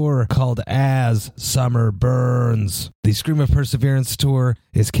tour called As Summer Burns. The Scream of Perseverance tour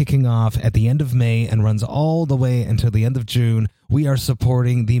is kicking off at the end of May and runs all the way until the end of June. We are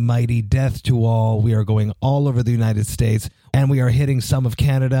supporting the mighty Death to All. We are going all over the United States, and we are hitting some of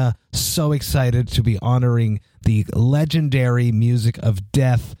Canada. So excited to be honoring the legendary music of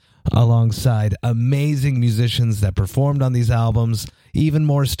Death alongside amazing musicians that performed on these albums. Even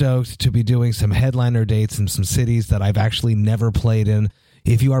more stoked to be doing some headliner dates in some cities that I've actually never played in.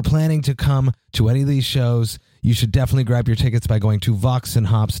 If you are planning to come to any of these shows, you should definitely grab your tickets by going to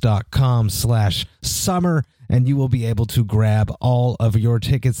voxandhops.com/summer, and you will be able to grab all of your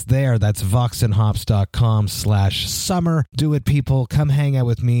tickets there. That's voxandhops.com/summer. Do it, people. Come hang out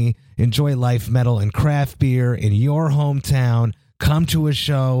with me. Enjoy life, metal, and craft beer in your hometown. Come to a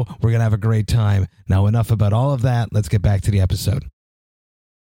show. We're going to have a great time. Now, enough about all of that. Let's get back to the episode.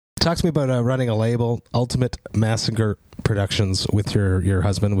 Talk to me about running a label, Ultimate Massacre Productions, with your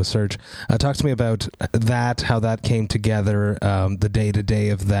husband, with Serge. Talk to me about that, how that came together, the day-to-day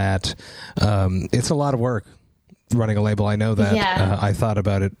of that. It's a lot of work, running a label. I know that. I thought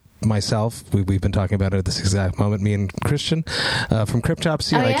about it myself. We've been talking about it at this exact moment, me and Christian from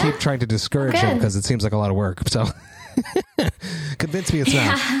Cryptopsy. I keep trying to discourage him because it seems like a lot of work. So convince me it's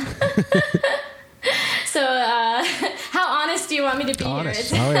not. So, how honest do you want me to be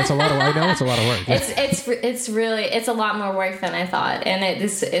honest. here? It's a lot of. I know it's a lot of work. It's really a lot more work than I thought, and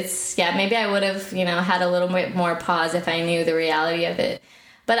it's maybe I would have had a little bit more pause if I knew the reality of it.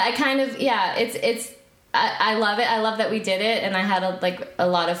 But I kind of I love it. I love that we did it, and I had a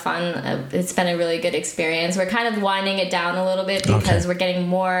lot of fun. It's been a really good experience. We're kind of winding it down a little bit because we're getting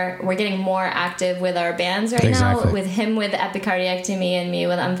more active with our bands right now. With him with Epicardiectomy and me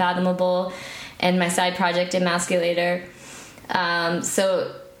with Unfathomable, and my side project Emasculator. So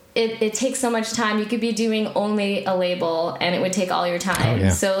it takes so much time. You could be doing only a label, and it would take all your time.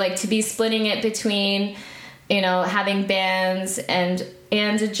 So to be splitting it between having bands and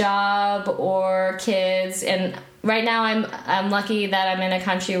a job or kids, and right now I'm lucky that I'm in a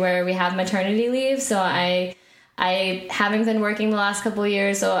country where we have maternity leave, so I haven't been working the last couple of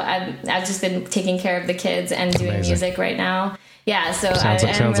years, so I've just been taking care of the kids and doing music right now. So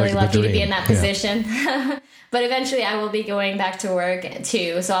I'm really lucky to be in that position. But eventually I will be going back to work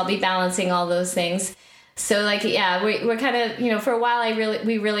too, so I'll be balancing all those things. So like, yeah, we're kind of, you know, for a while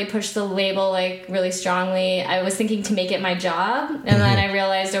we really pushed the label like really strongly. I was thinking to make it my job, and then I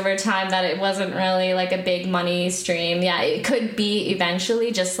realized over time that it wasn't really like a big money stream. Yeah, it could be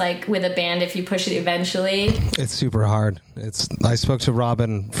eventually, just like with a band, if you push it eventually. It's super hard. I spoke to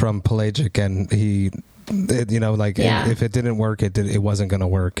Robin from Pelagic, and if it didn't work, it wasn't going to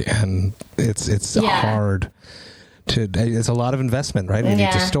work, and it's hard. It's a lot of investment, right? You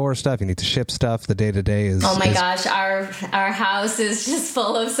need to store stuff, you need to ship stuff. The day to day is. Oh my gosh, our house is just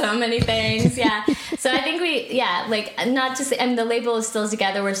full of so many things. Yeah, so I think and the label is still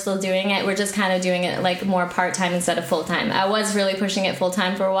together. We're still doing it. We're just kind of doing it like more part time instead of full time. I was really pushing it full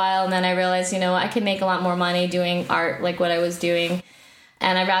time for a while, and then I realized, I can make a lot more money doing art like what I was doing.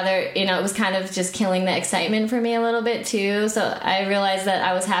 And I'd rather, it was kind of just killing the excitement for me a little bit too. So I realized that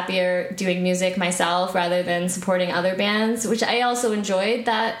I was happier doing music myself rather than supporting other bands, which I also enjoyed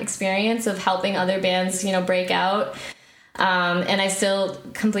that experience of helping other bands, break out. And I still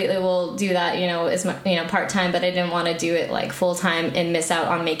completely will do that, as part-time, but I didn't want to do it like full-time and miss out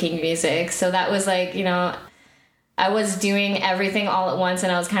on making music. So that was like, I was doing everything all at once,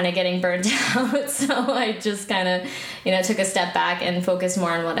 and I was kind of getting burnt out. So I just kind of, took a step back and focused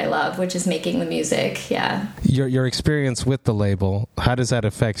more on what I love, which is making the music. Yeah. Your experience with the label, how does that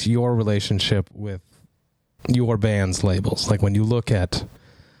affect your relationship with your band's labels? Like when you look at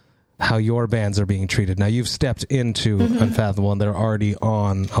how your bands are being treated. Now you've stepped into Unfathomable, and they're already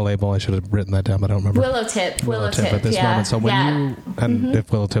on a label. I should have written that down, but I don't remember. Willow Tip at this moment. So when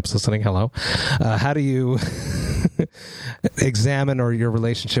if Willow Tip's listening, hello. How do you examine your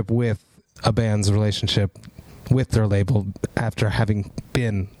relationship with a band's relationship with their label after having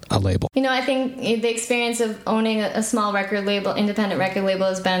been a label? I think the experience of owning a small record label, independent record label,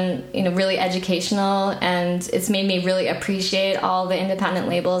 has been, really educational, and it's made me really appreciate all the independent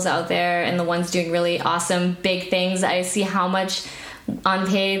labels out there and the ones doing really awesome, big things. I see how much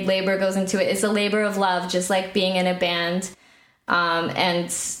unpaid labor goes into it. It's a labor of love, just like being in a band. And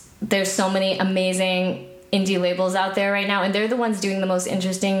there's so many amazing indie labels out there right now, and they're the ones doing the most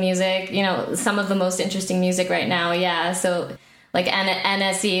interesting music, some of the most interesting music right now. Yeah. So like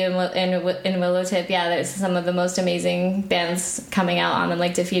NSE and Willow Tip, there's some of the most amazing bands coming out on them,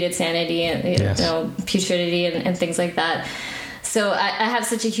 like Defeated Sanity and Putridity and things like that. So I have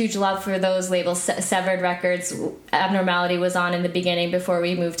such a huge love for those labels. Severed Records, Abnormality was on in the beginning before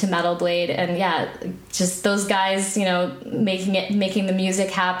we moved to Metal Blade, and just those guys, making the music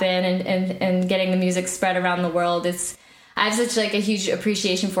happen and getting the music spread around the world. I have such like a huge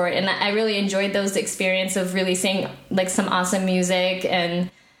appreciation for it, and I really enjoyed those experience of really seeing like some awesome music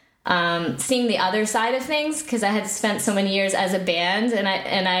and seeing the other side of things, because I had spent so many years as a band, and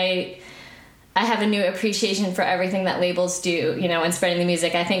I have a new appreciation for everything that labels do, and spreading the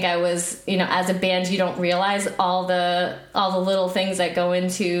music. I think I was, as a band, you don't realize all the little things that go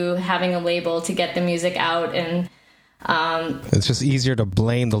into having a label to get the music out, and it's just easier to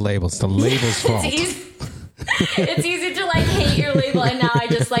blame the labels. The label's fault. It's easy to like hate your label, and now I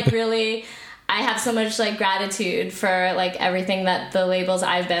just like really, I have so much like gratitude for like everything that the labels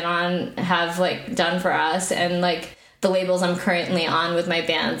I've been on have like done for us, and like the labels I'm currently on with my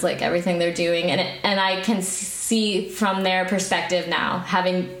bands, like everything they're doing, and I can see from their perspective now,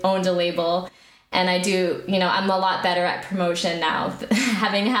 having owned a label. And I do, I'm a lot better at promotion now.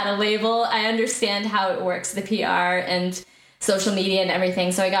 Having had a label, I understand how it works, the PR and social media and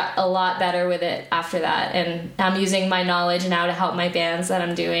everything. So I got a lot better with it after that. And I'm using my knowledge now to help my bands that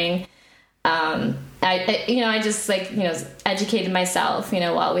I'm doing. I just like, educated myself,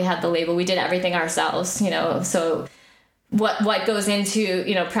 while we had the label. We did everything ourselves, so what goes into,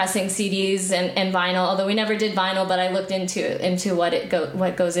 pressing CDs and vinyl, although we never did vinyl, but I looked into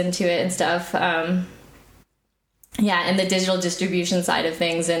what goes into it and stuff. And the digital distribution side of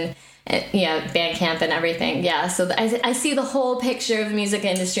things, and Bandcamp and everything. Yeah. So I see the whole picture of the music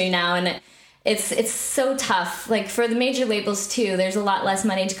industry now, and it's so tough. Like for the major labels too, there's a lot less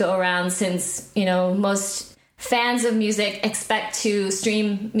money to go around, since, most fans of music expect to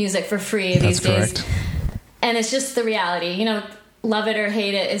stream music for free these days. And it's just the reality, love it or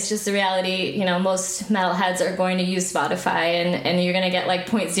hate it. It's just the reality. Most metalheads are going to use Spotify, and you're going to get like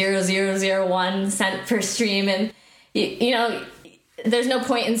 0.0001 cent per stream. And, there's no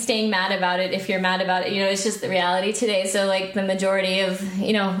point in staying mad about it if you're mad about it. It's just the reality today. So like the majority of,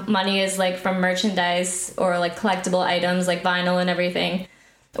 money is like from merchandise or like collectible items like vinyl and everything,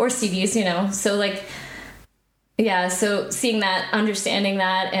 or CDs, So like, yeah, so seeing that, understanding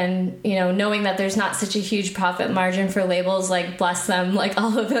that, and, you know, knowing that there's not such a huge profit margin for labels, like, bless them, like,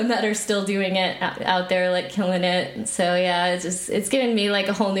 all of them that are still doing it out there, like, killing it. So, yeah, it's given me, like,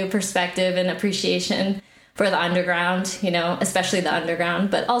 a whole new perspective and appreciation for the underground, you know, especially the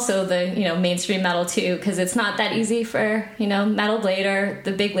underground, but also the, you know, mainstream metal, too, because it's not that easy for, you know, Metal Blade or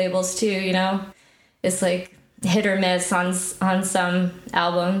the big labels, too, you know. It's, like, hit or miss on some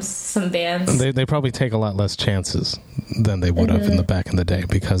albums, some bands. They probably take a lot less chances than they would have in the back in the day,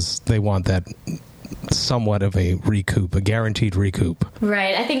 because they want that somewhat of a recoup, a guaranteed recoup.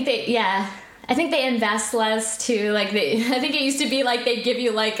 Right. I think they invest less too. Like I think it used to be like they give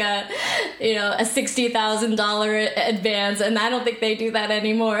you like a $60,000 advance, and I don't think they do that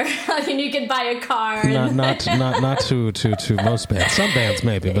anymore. I mean, you could buy a car. Not to most bands. Some bands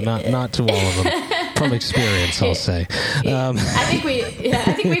maybe, but not to all of them. From experience, I'll say. I think we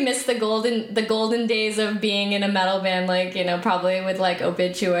missed the golden days of being in a metal band, like, you know, probably with like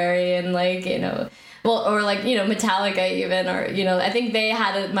Obituary and like, you know. Well, or like, you know, Metallica even, or, you know, I think they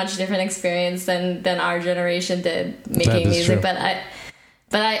had a much different experience than our generation did making music. True. But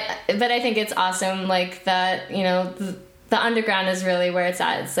I think it's awesome, like, that, you know, the underground is really where it's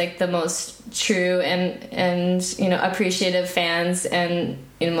at. It's like the most true and you know, appreciative fans, and,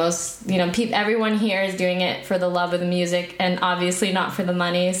 you know, most, you know, everyone here is doing it for the love of the music and obviously not for the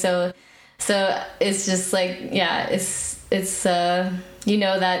money. So it's just like, yeah, it's you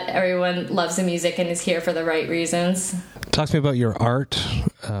know that everyone loves the music and is here for the right reasons. Talk to me about your art.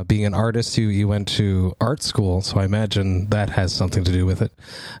 Being an artist, you went to art school, so I imagine that has something to do with it.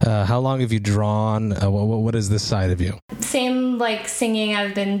 How long have you drawn? What is this side of you? Same, like singing.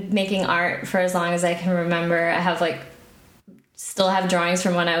 I've been making art for as long as I can remember. I have still have drawings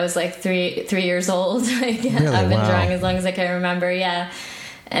from when I was like three years old. Really? I've been drawing as long as I can remember. Yeah.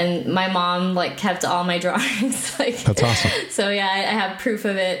 And my mom like kept all my drawings. That's awesome. So yeah, I have proof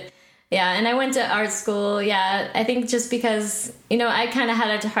of it. Yeah, and I went to art school. Yeah, I think just because, you know, I kind of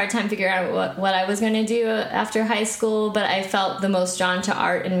had a hard time figuring out what I was going to do after high school, but I felt the most drawn to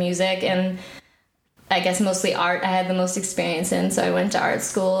art and music, and I guess mostly art I had the most experience in, so I went to art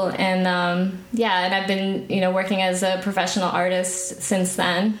school. And and I've been, you know, working as a professional artist since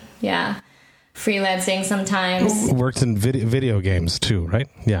then. Yeah. Freelancing sometimes. Worked in video games too, right?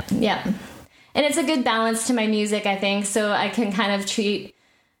 Yeah. Yeah. And it's a good balance to my music, I think. So I can kind of treat,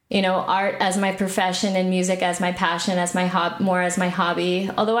 you know, art as my profession and music as my passion, as my more as my hobby.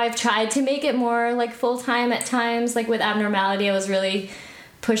 Although I've tried to make it more like full-time at times. Like with Abnormality, I was really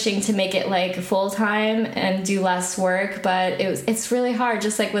pushing to make it like full-time and do less work. But it's really hard.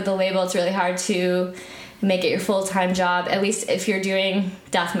 Just like with the label, it's really hard to make it your full-time job, at least if you're doing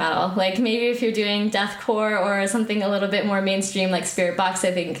death metal. Like maybe if you're doing deathcore or something a little bit more mainstream like Spirit Box,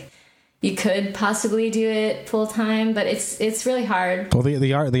 I think you could possibly do it full-time, but it's really hard. Well,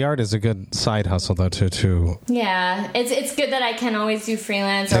 the art is a good side hustle though too. Yeah, it's good that I can always do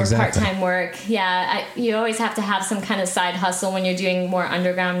freelance or part-time work. Yeah, you always have to have some kind of side hustle when you're doing more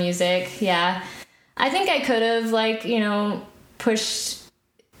underground music. Yeah, I think I could have, like, you know, pushed.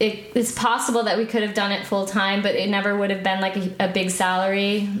 It's possible that we could have done it full time, but it never would have been like a big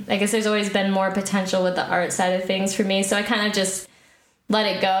salary. I guess there's always been more potential with the art side of things for me. So I kind of just let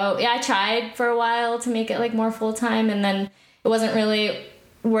it go. Yeah, I tried for a while to make it like more full time, and then it wasn't really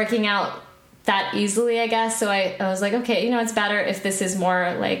working out that easily, I guess. So I was like, okay, you know, it's better if this is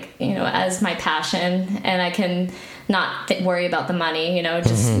more like, you know, as my passion, and I can not worry about the money, you know,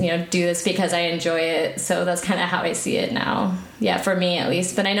 just, you know, do this because I enjoy it. So that's kind of how I see it now. Yeah, for me at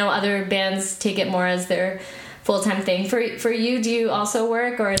least. But I know other bands take it more as their full-time thing. For you, do you also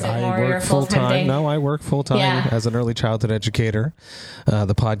work, or is it more your full-time thing? No, I work full-time as an early childhood educator.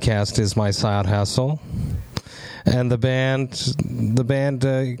 The podcast is my side hustle. And the band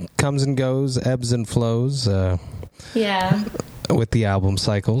comes and goes, ebbs and flows. With the album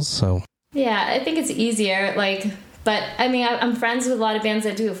cycles, so. Yeah, I think it's easier, like. But, I mean, I'm friends with a lot of bands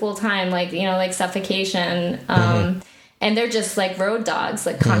that do it full-time, like, you know, like Suffocation. And they're just, like, road dogs,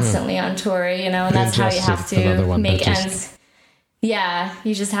 like, constantly on tour, you know, and that's how you have to make ends. Yeah,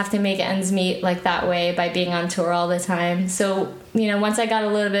 you just have to make ends meet, like, that way by being on tour all the time. So, you know, once I got a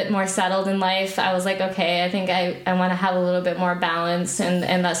little bit more settled in life, I was like, okay, I think I want to have a little bit more balance,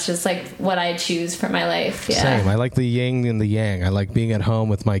 and that's just, like, what I choose for my life. Yeah. Same. I like the yin and the yang. I like being at home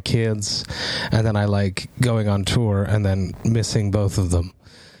with my kids, and then I like going on tour and then missing both of them.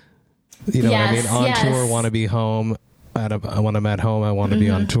 You know what I mean? On tour, want to be home. When I'm at home, I want to be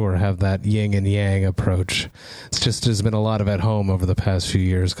on tour, have that yin and yang approach. It's just, there's been a lot of at home over the past few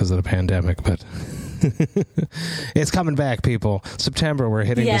years because of the pandemic, but It's coming back, people. September, we're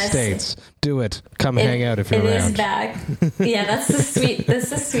hitting the States. Do it. Come hang out if you're around. It is back. Yeah, that's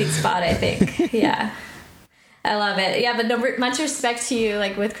the sweet spot, I think. Yeah. I love it. Yeah, but much respect to you,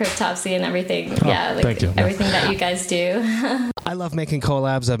 like with Cryptopsy and everything. Thank you. Everything that you guys do. I love making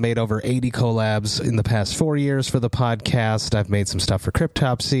collabs. I've made over 80 collabs in the past 4 years for the podcast. I've made some stuff for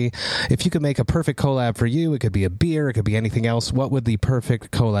Cryptopsy. If you could make a perfect collab for you, it could be a beer, it could be anything else. What would the perfect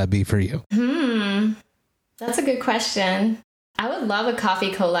collab be for you? That's a good question. I would love a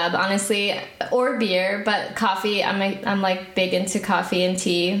coffee collab, honestly, or beer, but coffee, I'm like big into coffee and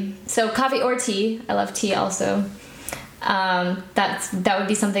tea. So coffee or tea. I love tea also. That would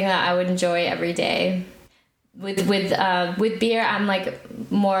be something that I would enjoy every day. With beer, I'm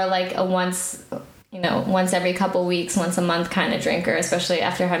like more like a once every couple weeks, once a month kind of drinker, especially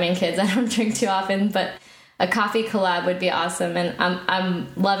after having kids. I don't drink too often, but a coffee collab would be awesome, and I'm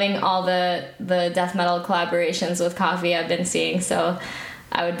loving all the death metal collaborations with coffee I've been seeing, so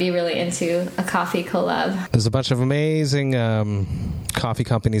I would be really into a coffee collab. There's a bunch of amazing coffee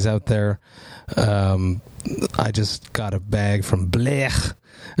companies out there. I just got a bag from Blech.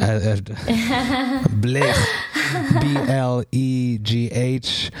 Blech.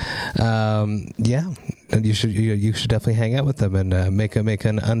 BLEGH. And you should definitely hang out with them and make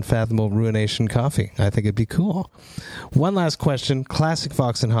an Unfathomable Ruination coffee. I think it'd be cool. One last question, classic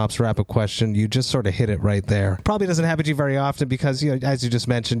Vox and Hops wrap-up question. You just sort of hit it right there. Probably doesn't happen to you very often because, as you just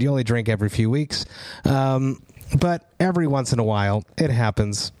mentioned, you only drink every few weeks. But every once in a while, it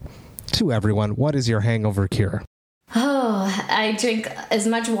happens to everyone. What is your hangover cure? Oh, I drink as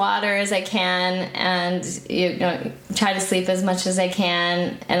much water as I can and try to sleep as much as I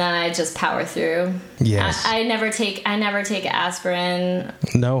can, and then I just power through. Yes. I never take aspirin.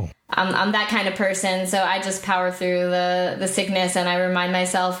 No. I'm that kind of person, so I just power through the sickness, and I remind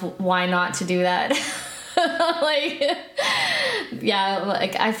myself why not to do that. I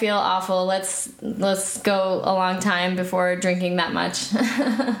feel awful. Let's go a long time before drinking that much.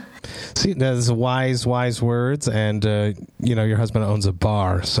 See, that's wise words, and your husband owns a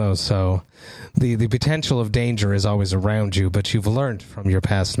bar, so the potential of danger is always around you, but you've learned from your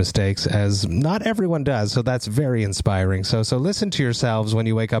past mistakes, as not everyone does, so that's very inspiring. So listen to yourselves when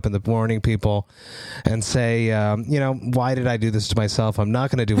you wake up in the morning, people, and say, why did I do this to myself? I'm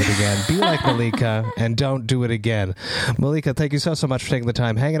not going to do it again. Be like Mallika, and don't do it again. Mallika, thank you so much for taking the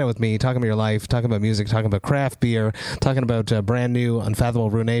time, hanging out with me, talking about your life, talking about music, talking about craft beer, talking about brand new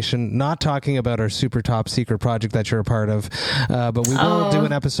Unfathomable Ruination, not talking about our super top secret project that you're a part of, but we will do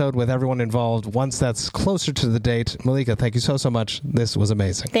an episode with everyone involved once that's closer to the date. Mallika, thank you so much. This was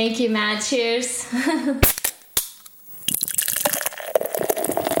amazing. Thank you, Matt. Cheers.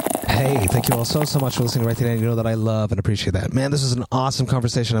 Hey, thank you all so much for listening right today. You know that I love and appreciate that. Man, this was an awesome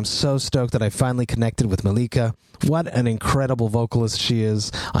conversation. I'm so stoked that I finally connected with Mallika. What an incredible vocalist she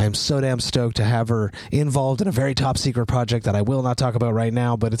is. I am so damn stoked to have her involved in a very top secret project that I will not talk about right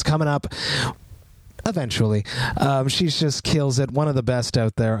now, but it's coming up eventually. She just kills it. One of the best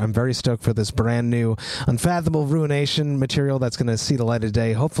out there. I'm very stoked for this brand new Unfathomable Ruination material that's going to see the light of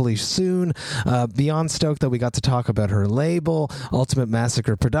day hopefully soon. Beyond stoked that we got to talk about her label, Ultimate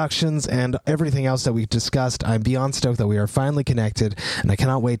Massacre Productions, and everything else that we discussed. I'm beyond stoked that we are finally connected, and I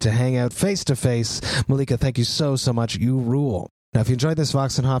cannot wait to hang out face to face. Mallika, thank you so much. You rule. Now, if you enjoyed this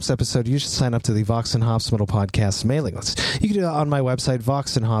Vox and Hops episode, you should sign up to the Vox and Hops Metal Podcast mailing list. You can do that on my website,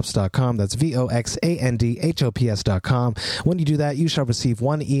 voxandhops.com. That's VOXANDHOPS.com. When you do that, you shall receive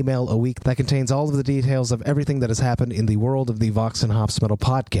one email a week that contains all of the details of everything that has happened in the world of the Vox and Hops Metal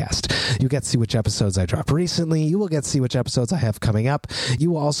Podcast. You get to see which episodes I dropped recently. You will get to see which episodes I have coming up.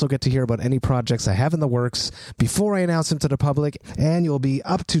 You will also get to hear about any projects I have in the works before I announce them to the public, and you'll be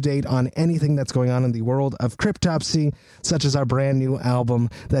up to date on anything that's going on in the world of Cryptopsy, such as our brand new album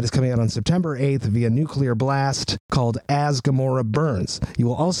that is coming out on September 8th via Nuclear Blast called As Gamora Burns. You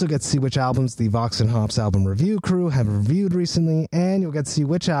will also get to see which albums the Vox and Hops album review crew have reviewed recently, and you'll get to see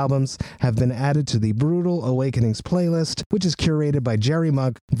which albums have been added to the Brutal Awakenings playlist, which is curated by Jerry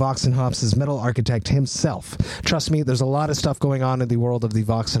Mugg, Vox and Hops' metal architect himself. Trust me, there's a lot of stuff going on in the world of the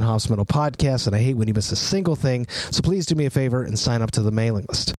Vox and Hops Metal Podcast, and I hate when you miss a single thing, so please do me a favor and sign up to the mailing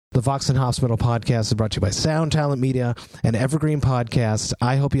list. The Vox and Hops Metal Podcast is brought to you by Sound Talent Media and Evergreen Podcasts.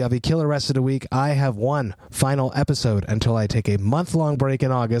 I hope you have a killer rest of the week. I have one final episode until I take a month-long break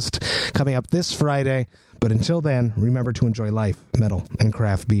in August, coming up this Friday. But until then, remember to enjoy life, metal, and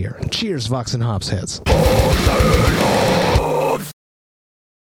craft beer. Cheers, Vox and Hops heads.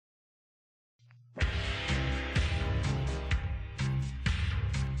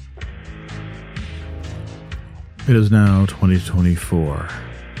 It is now 2024.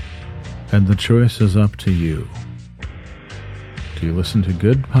 And the choice is up to you. Do you listen to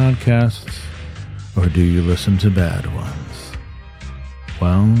good podcasts, or do you listen to bad ones?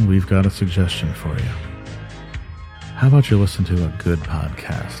 Well, we've got a suggestion for you. How about you listen to a good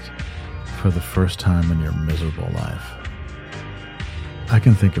podcast for the first time in your miserable life? I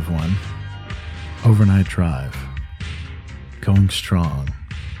can think of one. Overnight Drive. Going strong.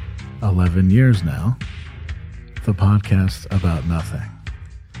 11 years now. The podcast about nothing.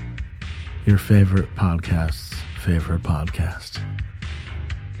 Your favorite podcast's favorite podcast.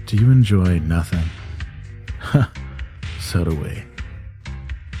 Do you enjoy nothing? So do we.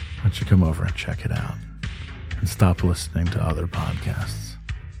 Why don't you come over and check it out and stop listening to other podcasts?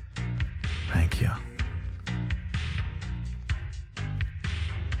 Thank you.